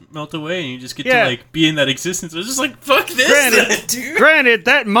 problems melt away and you just get to, like, be in that existence. I was just like, fuck this, dude. Granted,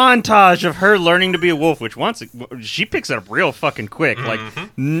 that montage of her learning to be a wolf, which she picks it up real fucking quick. Mm-hmm.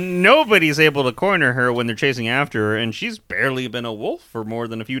 Like, nobody's able to corner her when they're chasing after her, and she's barely been a wolf for more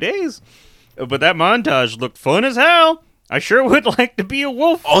than a few days. But that montage looked fun as hell. I sure would like to be a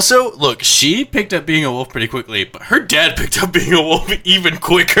wolf. Also, look, she picked up being a wolf pretty quickly, but her dad picked up being a wolf even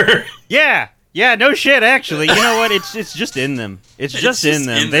quicker. Yeah, no shit, actually. You know what? It's just in them. It's just in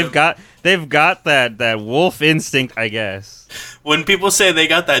them. They've got that wolf instinct, I guess. When people say they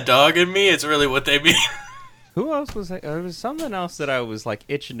got that dog in me, it's really what they mean. Who else was there? There was something else that I was like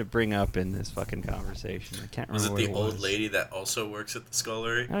itching to bring up in this fucking conversation. I can't remember. Was it the old lady that also works at the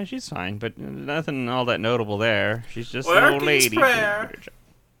scullery? No, she's fine, but nothing all that notable there. She's just an old lady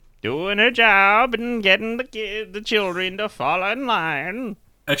doing her job and getting the children to fall in line.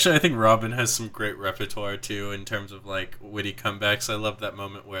 Actually, I think Robyn has some great repertoire too in terms of like witty comebacks. I love that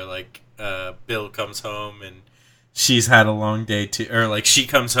moment where like Bill comes home and she's had a long day too, or like she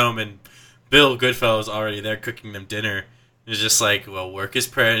comes home and Bill Goodfellow's already there cooking them dinner. It's just like, well, work is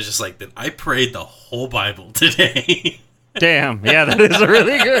prayer. It's just like, then I prayed the whole Bible today. Damn, yeah, that is a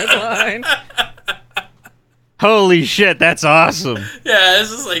really good line. Holy shit, that's awesome. Yeah, it's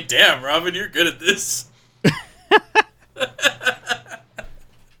just like, damn, Robyn, you're good at this.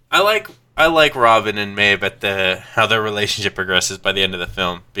 I like Robyn and Mebh at how their relationship progresses by the end of the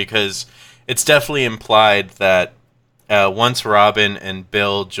film, because it's definitely implied that once Robyn and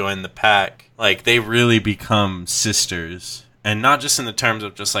Bill join the pack, like, they really become sisters. And not just in the terms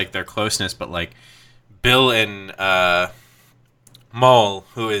of just, like, their closeness, but, like, Bill and Moll,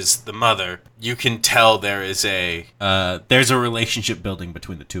 who is the mother, you can tell there's a relationship building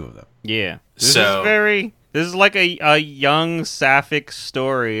between the two of them. Yeah. This is like a young sapphic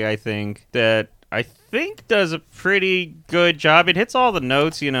story, I think, that I think does a pretty good job. It hits all the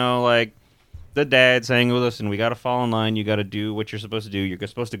notes, you know, like, the dad saying, well, listen, we got to fall in line. You got to do what you're supposed to do. You're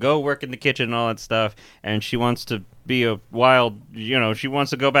supposed to go work in the kitchen and all that stuff. And she wants to be a wild, you know, she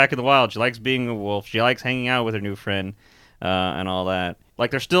wants to go back in the wild. She likes being a wolf. She likes hanging out with her new friend and all that.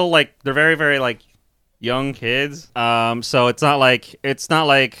 Like, they're still, like, they're very, very, like, young kids. So it's not like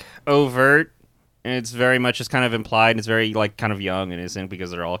overt. It's very much just kind of implied. It's very, like, kind of young and innocent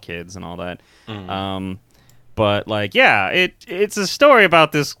because they're all kids and all that. Mm-hmm. But, like, yeah, it's a story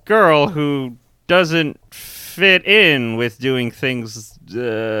about this girl who doesn't fit in with doing things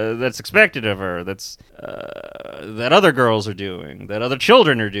that's expected of her, that other girls are doing, that other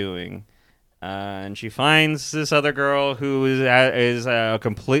children are doing. And she finds this other girl who is a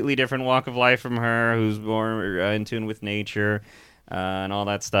completely different walk of life from her, who's more in tune with nature. and all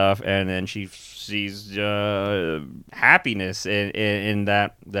that stuff, and then she sees happiness in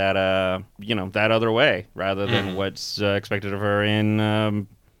that that other way rather than what's expected of her in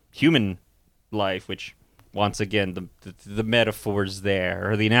human life, which. Once again, the metaphor's there,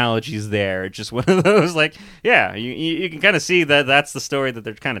 or the analogy's there. It's just one of those, like, yeah, you can kind of see that that's the story that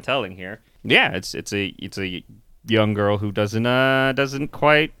they're kind of telling here. Yeah, it's a young girl who doesn't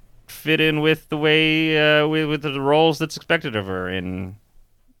quite fit in with the way with the roles that's expected of her in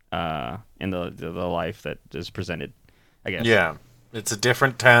the life that is presented, I guess. Yeah, it's a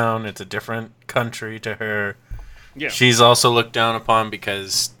different town, it's a different country to her. Yeah, she's also looked down upon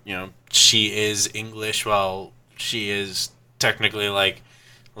because she is English while she is technically like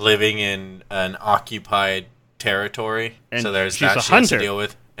living in an occupied territory. And so there's she's that she has to deal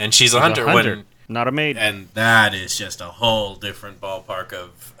with. And she's a hunter. Not a maid. And that is just a whole different ballpark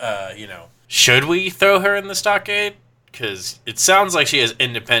of, should we throw her in the stockade? Because it sounds like she has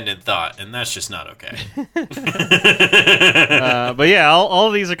independent thought, and that's just not okay. But yeah, all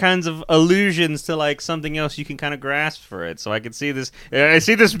of these are kinds of allusions to like something else you can kind of grasp for it. So I could see this. I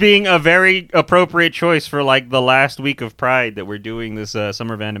see this being a very appropriate choice for like the last week of Pride that we're doing this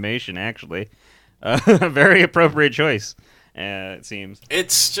Summer of Animation. Actually, a very appropriate choice. It seems.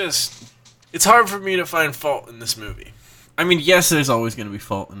 It's hard for me to find fault in this movie. I mean, yes, there's always going to be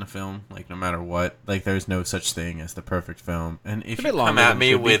fault in a film, like, no matter what. Like, there's no such thing as the perfect film. And if you come at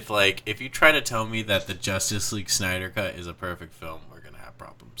me with, like, if you try to tell me that the Justice League Snyder Cut is a perfect film, we're going to have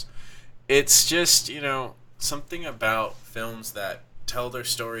problems. It's just, something about films that tell their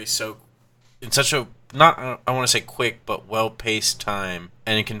story in such a, not, I want to say quick, but well-paced time,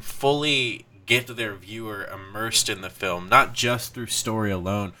 and it can fully get their viewer immersed in the film, not just through story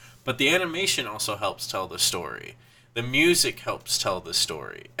alone, but the animation also helps tell the story. The music helps tell the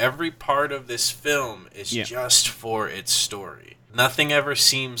story. Every part of this film is just for its story. Nothing ever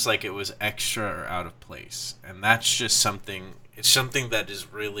seems like it was extra or out of place. And that's just something that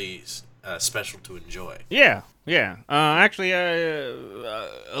is really special to enjoy. Yeah. Actually,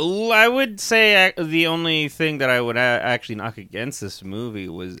 I would say the only thing that I would actually knock against this movie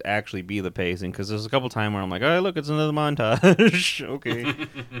was actually be the pacing, because there's a couple times where I'm like, oh, look, it's another montage. Okay.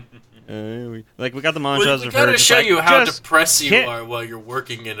 We got the montage we gotta show you how depressed you are while you're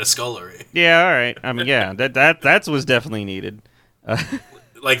working in a scullery. Yeah, all right. I mean, yeah, that was definitely needed.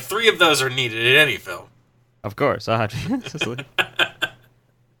 Like 3 of those are needed in any film. Of course.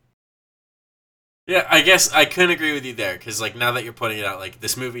 Yeah, I guess I couldn't agree with you there, because like now that you're putting it out, like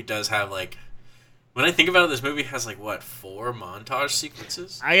this movie does have like, when I think about it, this movie has like 4 montage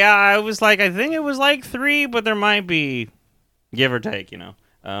sequences? I was like, I think it was like 3, but there might be give or take,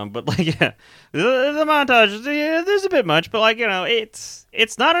 But like, yeah, the montage, there's a bit much, but like,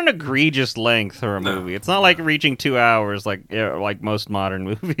 it's not an egregious length for a movie. It's not like reaching 2 hours like most modern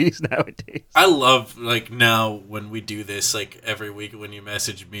movies nowadays. I love like now when we do this, like every week when you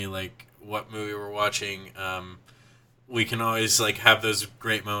message me like what movie we're watching, we can always like have those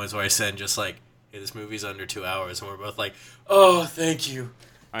great moments where I send just like, hey, this movie's under 2 hours, and we're both like, oh, thank you.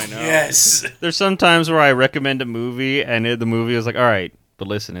 I know. Yes. There's some times where I recommend a movie and the movie is like, all right, but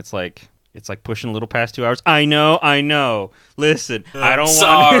listen, it's like pushing a little past 2 hours. I know. Listen, I don't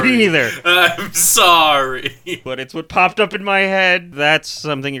want it either. I'm sorry. But it's what popped up in my head. That's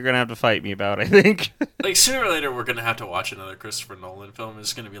something you're going to have to fight me about, I think. Like, sooner or later, we're going to have to watch another Christopher Nolan film.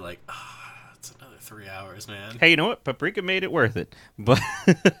 It's going to be like, it's another 3 hours, man. Hey, you know what? Paprika made it worth it. But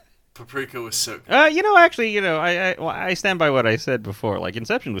Paprika was so good. I stand by what I said before. Like,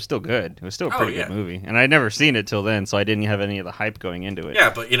 Inception was still good. It was still a pretty good movie. And I'd never seen it till then, so I didn't have any of the hype going into it.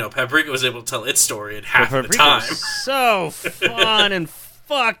 Yeah, but, Paprika was able to tell its story in half the time. Was so fun and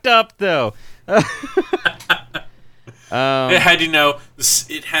fucked up, though. It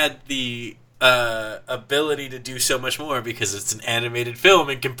had the ability to do so much more because it's an animated film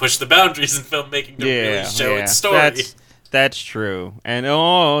and can push the boundaries in filmmaking to really show its story. That's true. And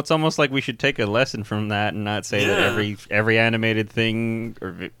it's almost like we should take a lesson from that and not say that every animated thing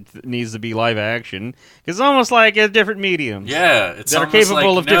needs to be live action. Because it's almost like a different medium. Yeah, it's that are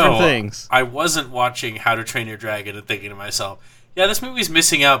capable of different things. I wasn't watching How to Train Your Dragon and thinking to myself, yeah, this movie's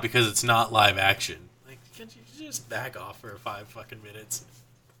missing out because it's not live action. Like, can't you just back off for 5 fucking minutes?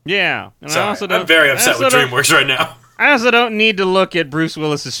 Yeah. And sorry, I'm very upset with DreamWorks right now. I also don't need to look at Bruce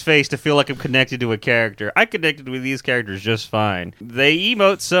Willis's face to feel like I'm connected to a character. I connected with these characters just fine. They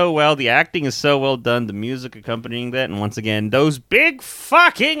emote so well, the acting is so well done, the music accompanying that, and once again, those big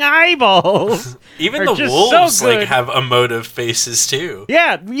fucking eyeballs. Even the wolves so have emotive faces too.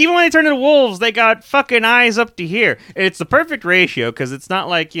 Yeah, even when they turn into wolves, they got fucking eyes up to here. It's the perfect ratio because it's not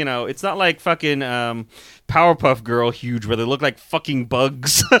like fucking Powerpuff Girl huge where they look like fucking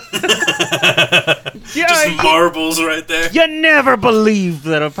bugs. Just marbles right there. You never believe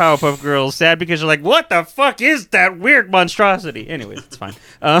that a Powerpuff Girl is sad because you're like, what the fuck is that weird monstrosity? Anyways, it's fine.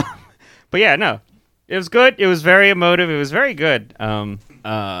 But yeah, no. It was good. It was very emotive. It was very good.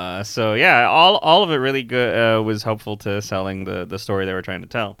 So yeah, all of it really good was helpful to selling the story they were trying to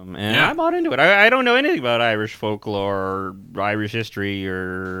tell. And I bought into it. I don't know anything about Irish folklore or Irish history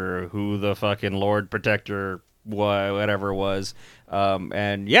or who the fucking Lord Protector whatever was.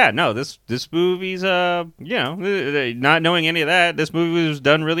 And yeah, no, this movie's not knowing any of that, this movie was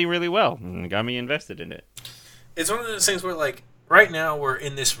done really, really well and got me invested in it. It's one of those things where like right now we're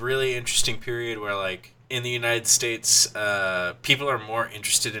in this really interesting period where like in the United States, people are more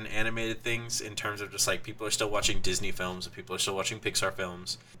interested in animated things in terms of just like people are still watching Disney films and people are still watching Pixar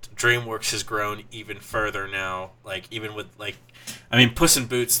films. DreamWorks has grown even further now. Like even with like, I mean, Puss in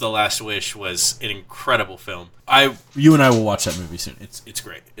Boots: The Last Wish was an incredible film. You and I will watch that movie soon. It's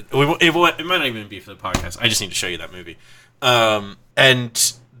great. It might not even be for the podcast. I just need to show you that movie.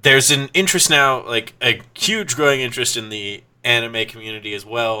 And there's an interest now, like a huge growing interest in the anime community as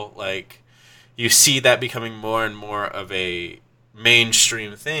well. Like, you see that becoming more and more of a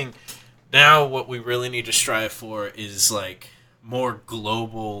mainstream thing. Now what we really need to strive for is like more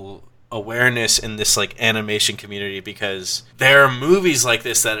global awareness in this like animation community, because there are movies like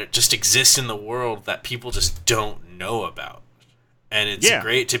this that just exist in the world that people just don't know about. And it's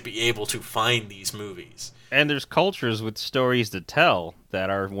great to be able to find these movies. And there's cultures with stories to tell that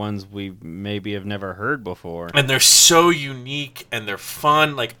are ones we maybe have never heard before. And they're so unique and they're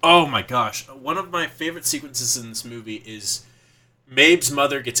fun. Like, oh my gosh. One of my favorite sequences in this movie is Mebh's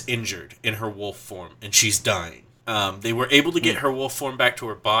mother gets injured in her wolf form and she's dying. They were able to get her wolf form back to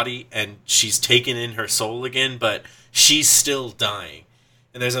her body and she's taken in her soul again, but she's still dying.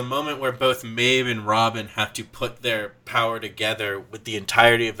 And there's a moment where both Mebh and Robyn have to put their power together with the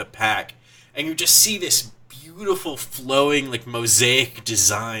entirety of the pack. And you just see this beautiful flowing like mosaic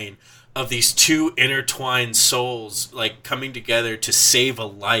design of these two intertwined souls like coming together to save a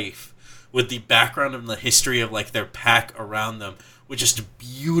life, with the background and the history of like their pack around them, with just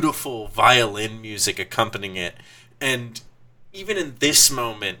beautiful violin music accompanying it. And even in this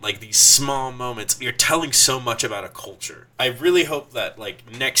moment, like these small moments, you're telling so much about a culture. I really hope that like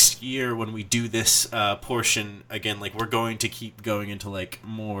next year when we do this portion again, like we're going to keep going into like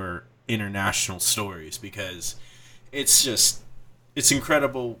more international stories, because it's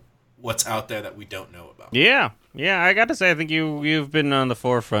incredible what's out there that we don't know about. Yeah, I got to say, I think you've been on the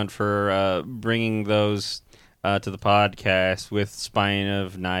forefront for bringing those to the podcast with Spine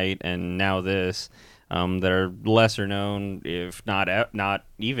of Night and now this, that are lesser known, if not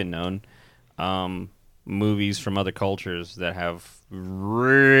even known, movies from other cultures that have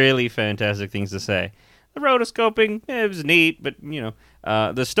really fantastic things to say. The rotoscoping, it was neat, but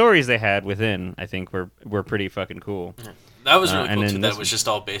the stories they had within, I think, were pretty fucking cool. That was really cool too. That was just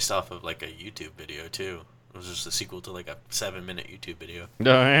all based off of like a YouTube video too. It was just a sequel to like a 7-minute YouTube video. Oh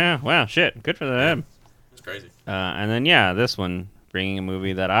yeah, wow, shit, good for them. It's crazy. And then this one bringing a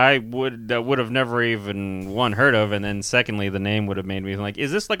movie that I would have never even heard of, and then secondly, the name would have made me like,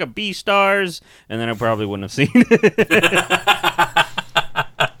 is this like a B-Stars? And then I probably wouldn't have seen it.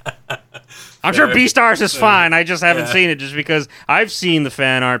 I'm sure B-Stars is fine. I just haven't seen it just because I've seen the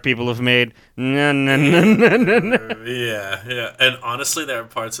fan art people have made. Yeah. And honestly, there are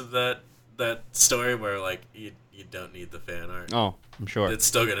parts of that story where like you don't need the fan art. Oh, I'm sure. It's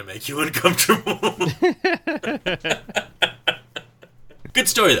still going to make you uncomfortable. Good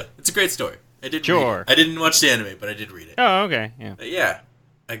story, though. It's a great story. I didn't watch the anime, but I did read it. Oh, okay. Yeah. But yeah.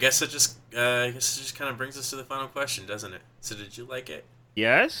 I guess it just kind of brings us to the final question, doesn't it? So did you like it?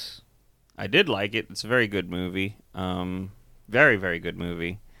 Yes. I did like it. It's a very good movie. Very, very good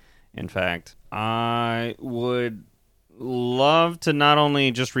movie. In fact, I would love to not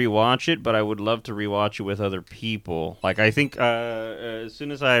only just rewatch it, but I would love to rewatch it with other people. Like, I think as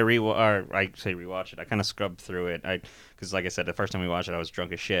soon as I rewatch it, I kind of scrubbed through it. Because, like I said, the first time we watched it, I was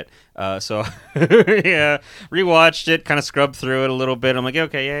drunk as shit. So, yeah, rewatched it, kind of scrubbed through it a little bit. I'm like,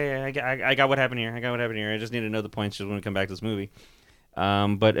 okay, I got what happened here. I just need to know the points just when we come back to this movie.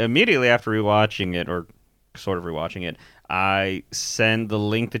 But immediately after rewatching it, or sort of rewatching it, I send the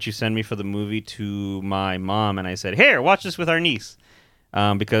link that you send me for the movie to my mom, and I said, "Here, watch this with our niece,"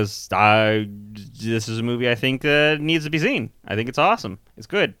 because this is a movie I think needs to be seen. I think it's awesome. It's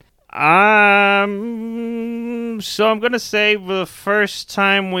good. So I'm gonna say the first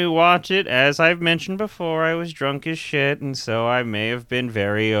time we watch it, as I've mentioned before, I was drunk as shit, and so I may have been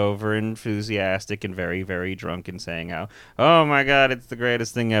very over enthusiastic and very, very drunk in saying how, oh my god, it's the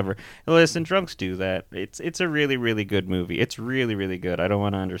greatest thing ever. Listen, drunks do that. It's a really, really good movie. It's really, really good. I don't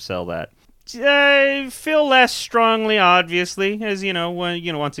want to undersell that. I feel less strongly, obviously, as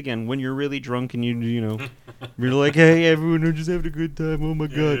when once again, when you're really drunk and you're like, hey, everyone, I'm just having a good time. Oh my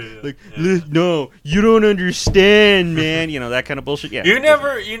god, no, you don't understand, man. That kind of bullshit. Yeah, you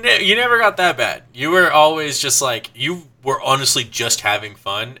never got that bad. You were always just like, you were honestly just having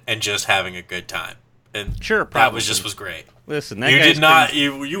fun and just having a good time, and sure, probably. that was great. Listen, that you guy's did not.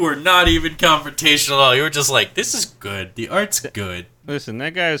 You were not even confrontational at all. You were just like, this is good. The art's good. Listen,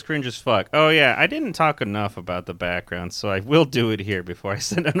 that guy was cringe as fuck. Oh, yeah, I didn't talk enough about the backgrounds, so I will do it here before I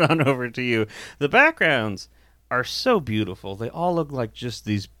send it on over to you. The backgrounds are so beautiful. They all look like just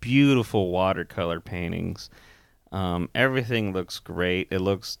these beautiful watercolor paintings. Everything looks great. It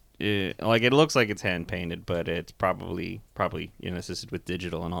looks like it's hand painted, but it's probably assisted with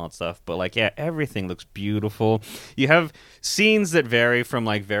digital and all that stuff. But everything looks beautiful. You have scenes that vary from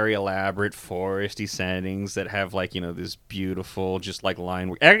very elaborate foresty settings that have this beautiful just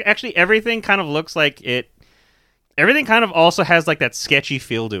line. Actually, everything kind of looks like it. Everything kind of also has that sketchy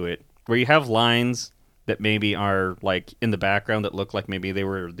feel to it, where you have lines that maybe are in the background that look like maybe they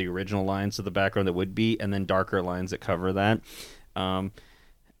were the original lines to the background that would be, and then darker lines that cover that. And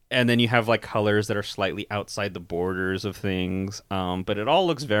then you have colors that are slightly outside the borders of things. But it all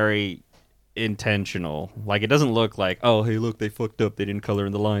looks very intentional. It doesn't look like, oh, hey, look, they fucked up. They didn't color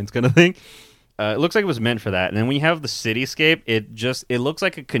in the lines kind of thing. It looks like it was meant for that. And then when you have the cityscape, it looks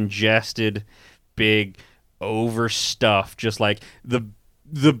like a congested, big, overstuffed, just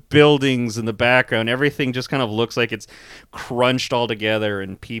the buildings in the background. Everything just kind of looks like it's crunched all together,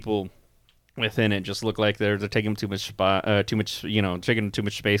 and people within it just look like they're taking too much taking too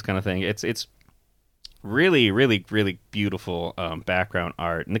much space kind of thing. It's really, really, really beautiful background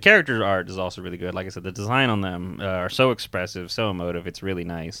art, and the character art is also really good. Like I said, the design on them are so expressive, so emotive. It's really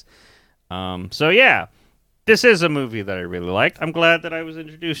nice. So yeah, this is a movie that I really liked. I'm glad that I was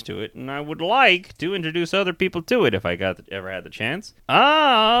introduced to it, and I would like to introduce other people to it if I ever had the chance.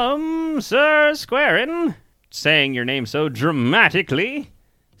 Sir Squarin, saying your name so dramatically.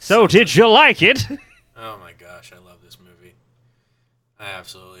 So, did you like it? Oh my gosh, I love this movie. I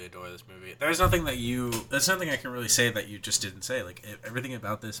absolutely adore this movie. There's nothing there's nothing I can really say that you just didn't say. Everything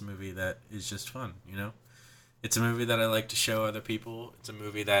about this movie that is just fun, It's a movie that I like to show other people. It's a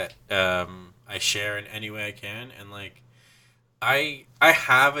movie that I share in any way I can. And, I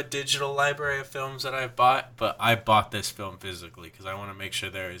have a digital library of films that I've bought, but I bought this film physically because I want to make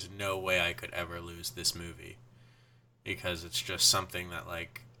sure there is no way I could ever lose this movie. Because it's just something that,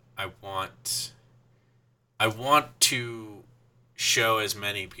 I want to show as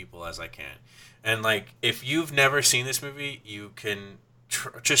many people as I can. And, if you've never seen this movie, you can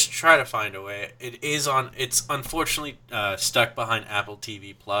just try to find a way. It's unfortunately stuck behind Apple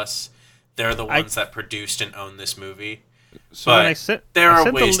TV Plus. They're the ones that produced and own this movie. So but there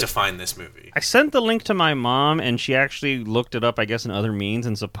are ways to find this movie. I sent the link to my mom, and she actually looked it up, I guess, in other means,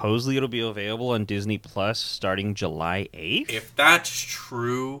 and supposedly it'll be available on Disney Plus starting July 8th. If that's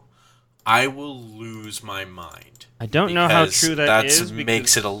true, I will lose my mind. I don't know how true that is. That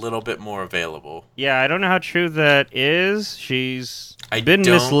makes it a little bit more available. Yeah, I don't know how true that is. She's been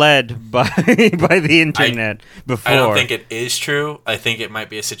misled by the internet before. I don't think it is true. I think it might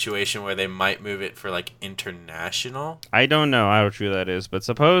be a situation where they might move it for international. I don't know how true that is, but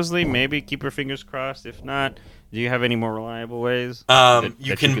supposedly, maybe keep your fingers crossed. If not, do you have any more reliable ways?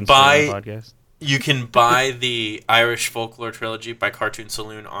 You can buy the Irish Folklore trilogy by Cartoon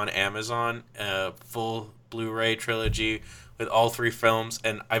Saloon on Amazon, full Blu-ray trilogy with all 3 films.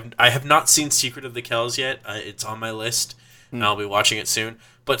 And I have not seen Secret of the Kells yet. It's on my list, and I'll be watching it soon.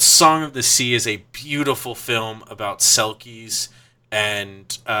 But Song of the Sea is a beautiful film about Selkies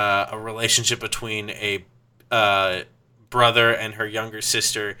and a relationship between a brother and her younger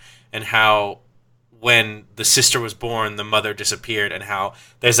sister, and how when the sister was born, the mother disappeared, and how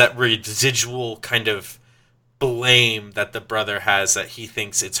there's that residual kind of blame that the brother has that he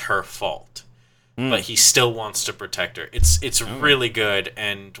thinks it's her fault, but he still wants to protect her. It's really good,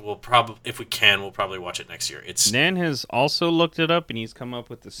 and we'll probably, if we can, we'll probably watch it next year. Nan has also looked it up, and he's come up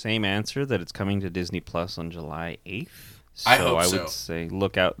with the same answer, that it's coming to Disney Plus on July 8th. So I would say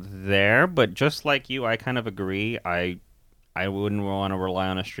look out there, but just like you, I kind of agree. I wouldn't want to rely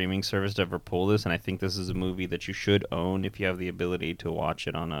on a streaming service to ever pull this, and I think this is a movie that you should own if you have the ability to watch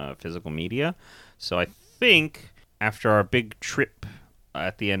it on a physical media. So I think after our big trip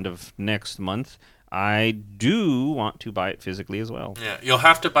at the end of next month, I do want to buy it physically as well. Yeah, you'll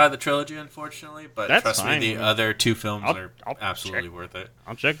have to buy the trilogy, unfortunately, but That's trust fine. me, the other 2 films are I'll absolutely worth it.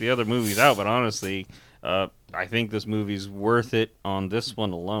 I'll check the other movies out, but honestly, I think this movie's worth it on this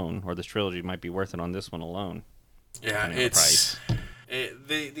one alone, or this trilogy might be worth it on this one alone. Yeah, these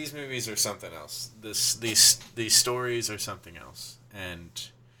movies are something else. These stories are something else, and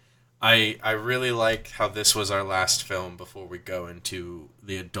I really like how this was our last film before we go into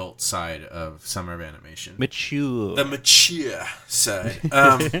the adult side of summer of animation. Mature. The mature side.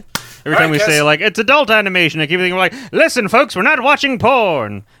 Every time we say, like, it's adult animation, I keep thinking, like, listen, folks, we're not watching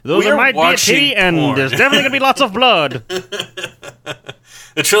porn. Though there might be a titty, and there's definitely going to be lots of blood.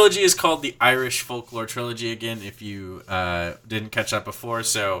 The trilogy is called the Irish Folklore Trilogy, again, if you didn't catch that before.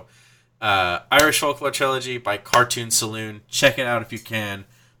 So, Irish Folklore Trilogy by Cartoon Saloon. Check it out if you can.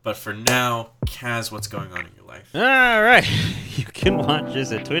 But for now, Kaz, what's going on in your life? All right. You can watch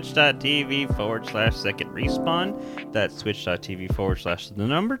us at twitch.tv/second respawn. That's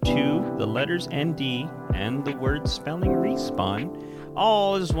twitch.tv/2, the letters ND, and the word spelling respawn.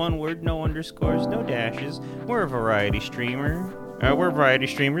 All is one word, no underscores, no dashes. We're a variety streamer. We're variety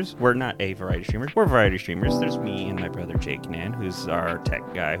streamers. We're not a variety streamer. We're variety streamers. There's me and my brother Jake Nan, who's our tech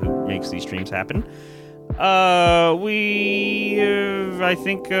guy who makes these streams happen. I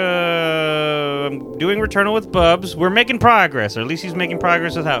think, I'm doing Returnal with Bubs. We're making progress, or at least he's making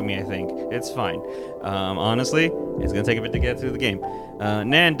progress without me, I think. It's fine. Honestly, it's gonna take a bit to get through the game.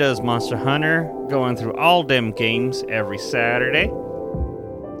 Nan does Monster Hunter, going through all them games every Saturday.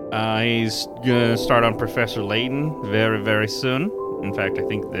 He's gonna start on Professor Layton very, very soon. In fact, I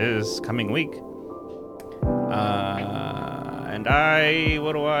think this coming week. And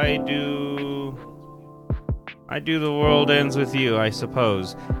what do I do? I do The World Ends With You, I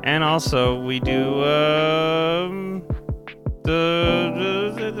suppose. And also, we do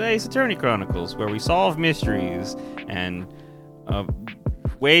the Ace Attorney Chronicles, where we solve mysteries and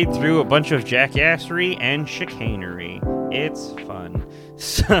wade through a bunch of jackassery and chicanery. It's fun.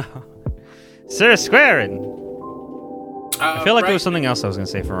 So, Sir Squarin. I feel like there was something else I was going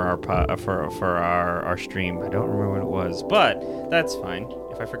to say for our stream. I don't remember what it was, but that's fine.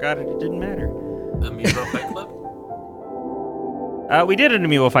 If I forgot it, it didn't matter. Amiibo Fight Club? We did an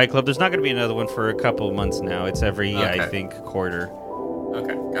Amiibo Fight Club. There's not going to be another one for a couple of months now. It's every, I think, quarter.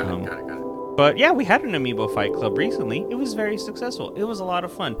 Okay, got it. But yeah, we had an Amiibo Fight Club recently. It was very successful. It was a lot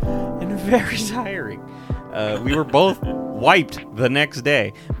of fun and very tiring. We were both wiped the next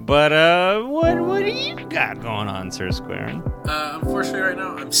day. But what do you got going on, Sir Squarin? Unfortunately, right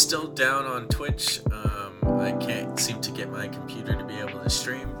now, I'm still down on Twitch. I can't seem to get my computer to be able to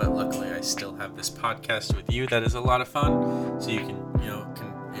stream, but luckily I still have this podcast with you that is a lot of fun. So you can,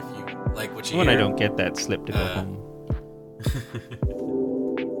 if you like what you hear. When I don't get that slip to go home.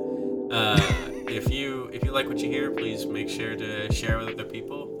 If you like what you hear, please make sure to share with other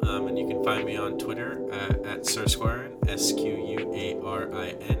people. And you can find me on Twitter at Sir Squarin,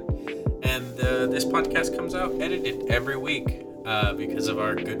 SQUARIN. And this podcast comes out edited every week because of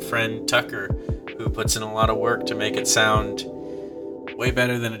our good friend Tucker, who puts in a lot of work to make it sound way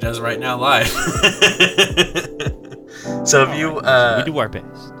better than it does right now live. So if you... we do our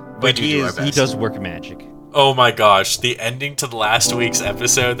best. But he does work magic. Oh my gosh, the ending to the last week's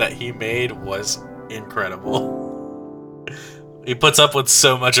episode that he made was incredible. He puts up with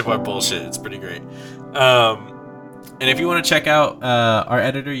so much of our bullshit. It's pretty great. And if you want to check out our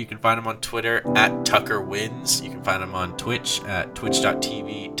editor, you can find him on Twitter at TuckerWins. You can find him on Twitch at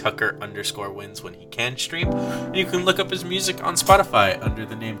twitch.tv Tucker_wins when he can stream. And you can look up his music on Spotify under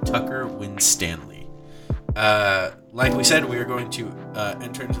the name Tucker Winstanley. Like we said, we are going to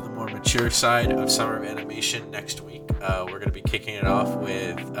enter into the more mature side of Summer of Animation next week. We're going to be kicking it off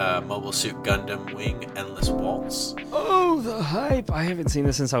with Mobile Suit Gundam Wing Endless Waltz. Oh, the hype! I haven't seen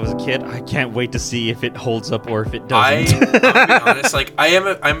this since I was a kid. I can't wait to see if it holds up or if it doesn't. I'll be honest, like I'm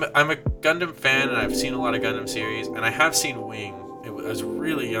a Gundam fan, and I've seen a lot of Gundam series, and I have seen Wing. I was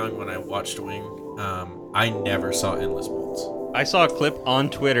really young when I watched Wing. I never saw Endless Waltz. I saw a clip on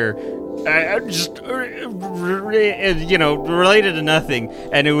Twitter, related to nothing,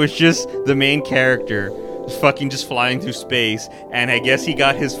 and it was just the main character fucking just flying through space, and I guess he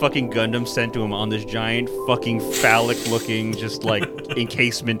got his fucking Gundam sent to him on this giant fucking phallic-looking just like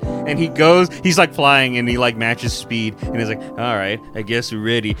encasement, and he's like flying, and he like matches speed, and he's like, alright, I guess we're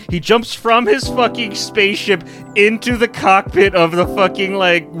ready. He jumps from his fucking spaceship into the cockpit of the fucking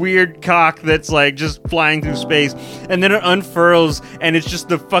like weird cock that's like just flying through space, and then it unfurls, and it's just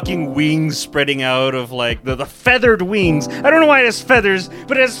the fucking wings spreading out of like the feathered wings. I don't know why it has feathers,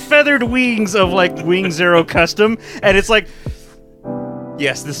 but it has feathered wings of like Wing Zero Custom, and it's like,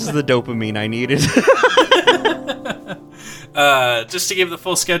 Yes, this is the dopamine I needed. Just to give the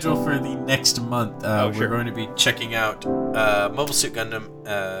full schedule for the next month, we're going to be checking out Mobile Suit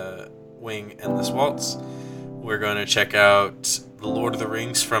Gundam Wing Endless Waltz. We're going to check out The Lord of the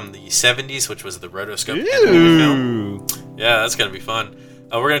Rings from the 70s, which was the rotoscope animated film. Yeah, that's going to be fun.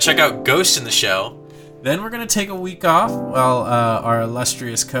 We're going to check out Ghost in the Shell. Then we're going to take a week off while our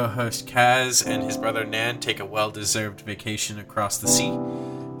illustrious co-host Kaz and his brother Nan take a well-deserved vacation across the sea.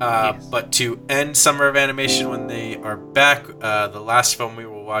 Yes. But to end Summer of Animation when they are back, the last film we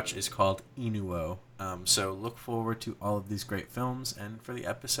will watch is called Inuo. So look forward to all of these great films and for the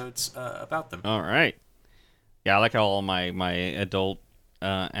episodes about them. All right. Yeah, I like how all my adult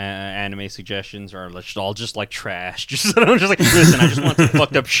anime suggestions are all just like trash. I'm just like, listen, I just want some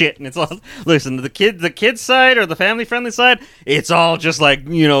fucked up shit, and it's all listen the kids side or the family friendly side. It's all just like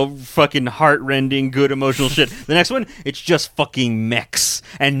fucking heart rending, good emotional shit. The next one, it's just fucking mechs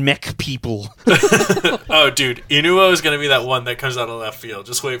and mech people. Oh, dude, Inuo is gonna be that one that comes out of left field.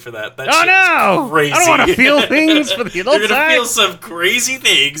 Just wait for that. That oh shit no, is crazy. I don't want to feel things for the adult You're gonna feel some crazy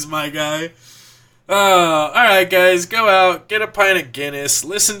things, my guy. Alright guys, go out, get a pint of Guinness,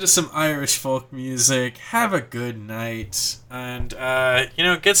 listen to some Irish folk music, have a good night, and,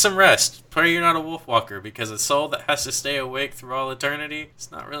 get some rest. Pray you're not a Wolfwalker, because a soul that has to stay awake through all eternity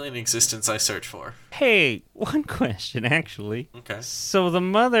is not really an existence I search for. Hey, one question, actually. Okay. So the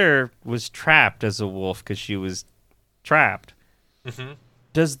mother was trapped as a wolf because she was trapped. Mm-hmm.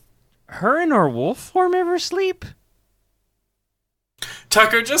 Does her in her wolf form ever sleep?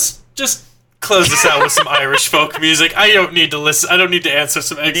 Tucker, just close this out with some Irish folk music. I don't need to listen. I don't need to answer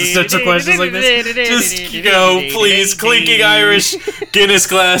some existential questions like this. Just go, please. Clinking Irish Guinness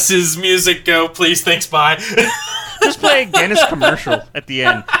glasses, music, go, please. Thanks, bye. Just play a Guinness commercial at the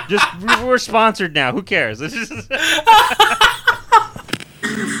end. We're sponsored now. Who cares? This is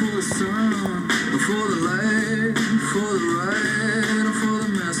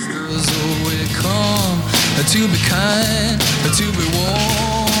to be kind, to be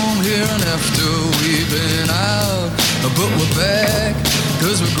warm here and after we've been out, but we're back,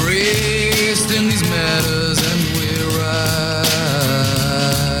 cause we're graced in these matters and we're right.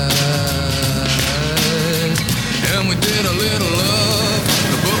 And we did a little love,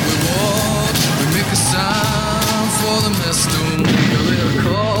 but we walked, we make a sound for the master, make a little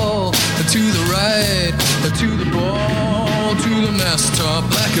call to the right, to the ball, to the mast top,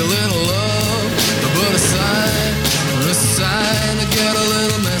 like a little love, but a sign to get a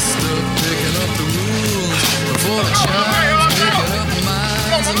little messed up, picking up the rules before the chimes, picking up the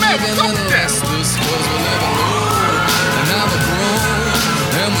minds and making little restless, cause we're living low, and now we're grown,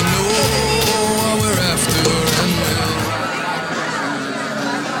 and we know what we're after, and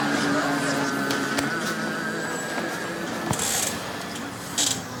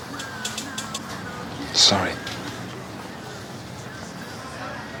we're sorry.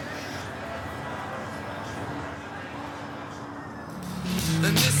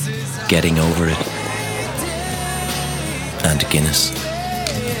 Getting over it, and Guinness.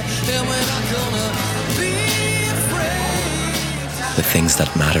 The things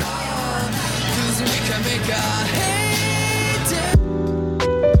that matter.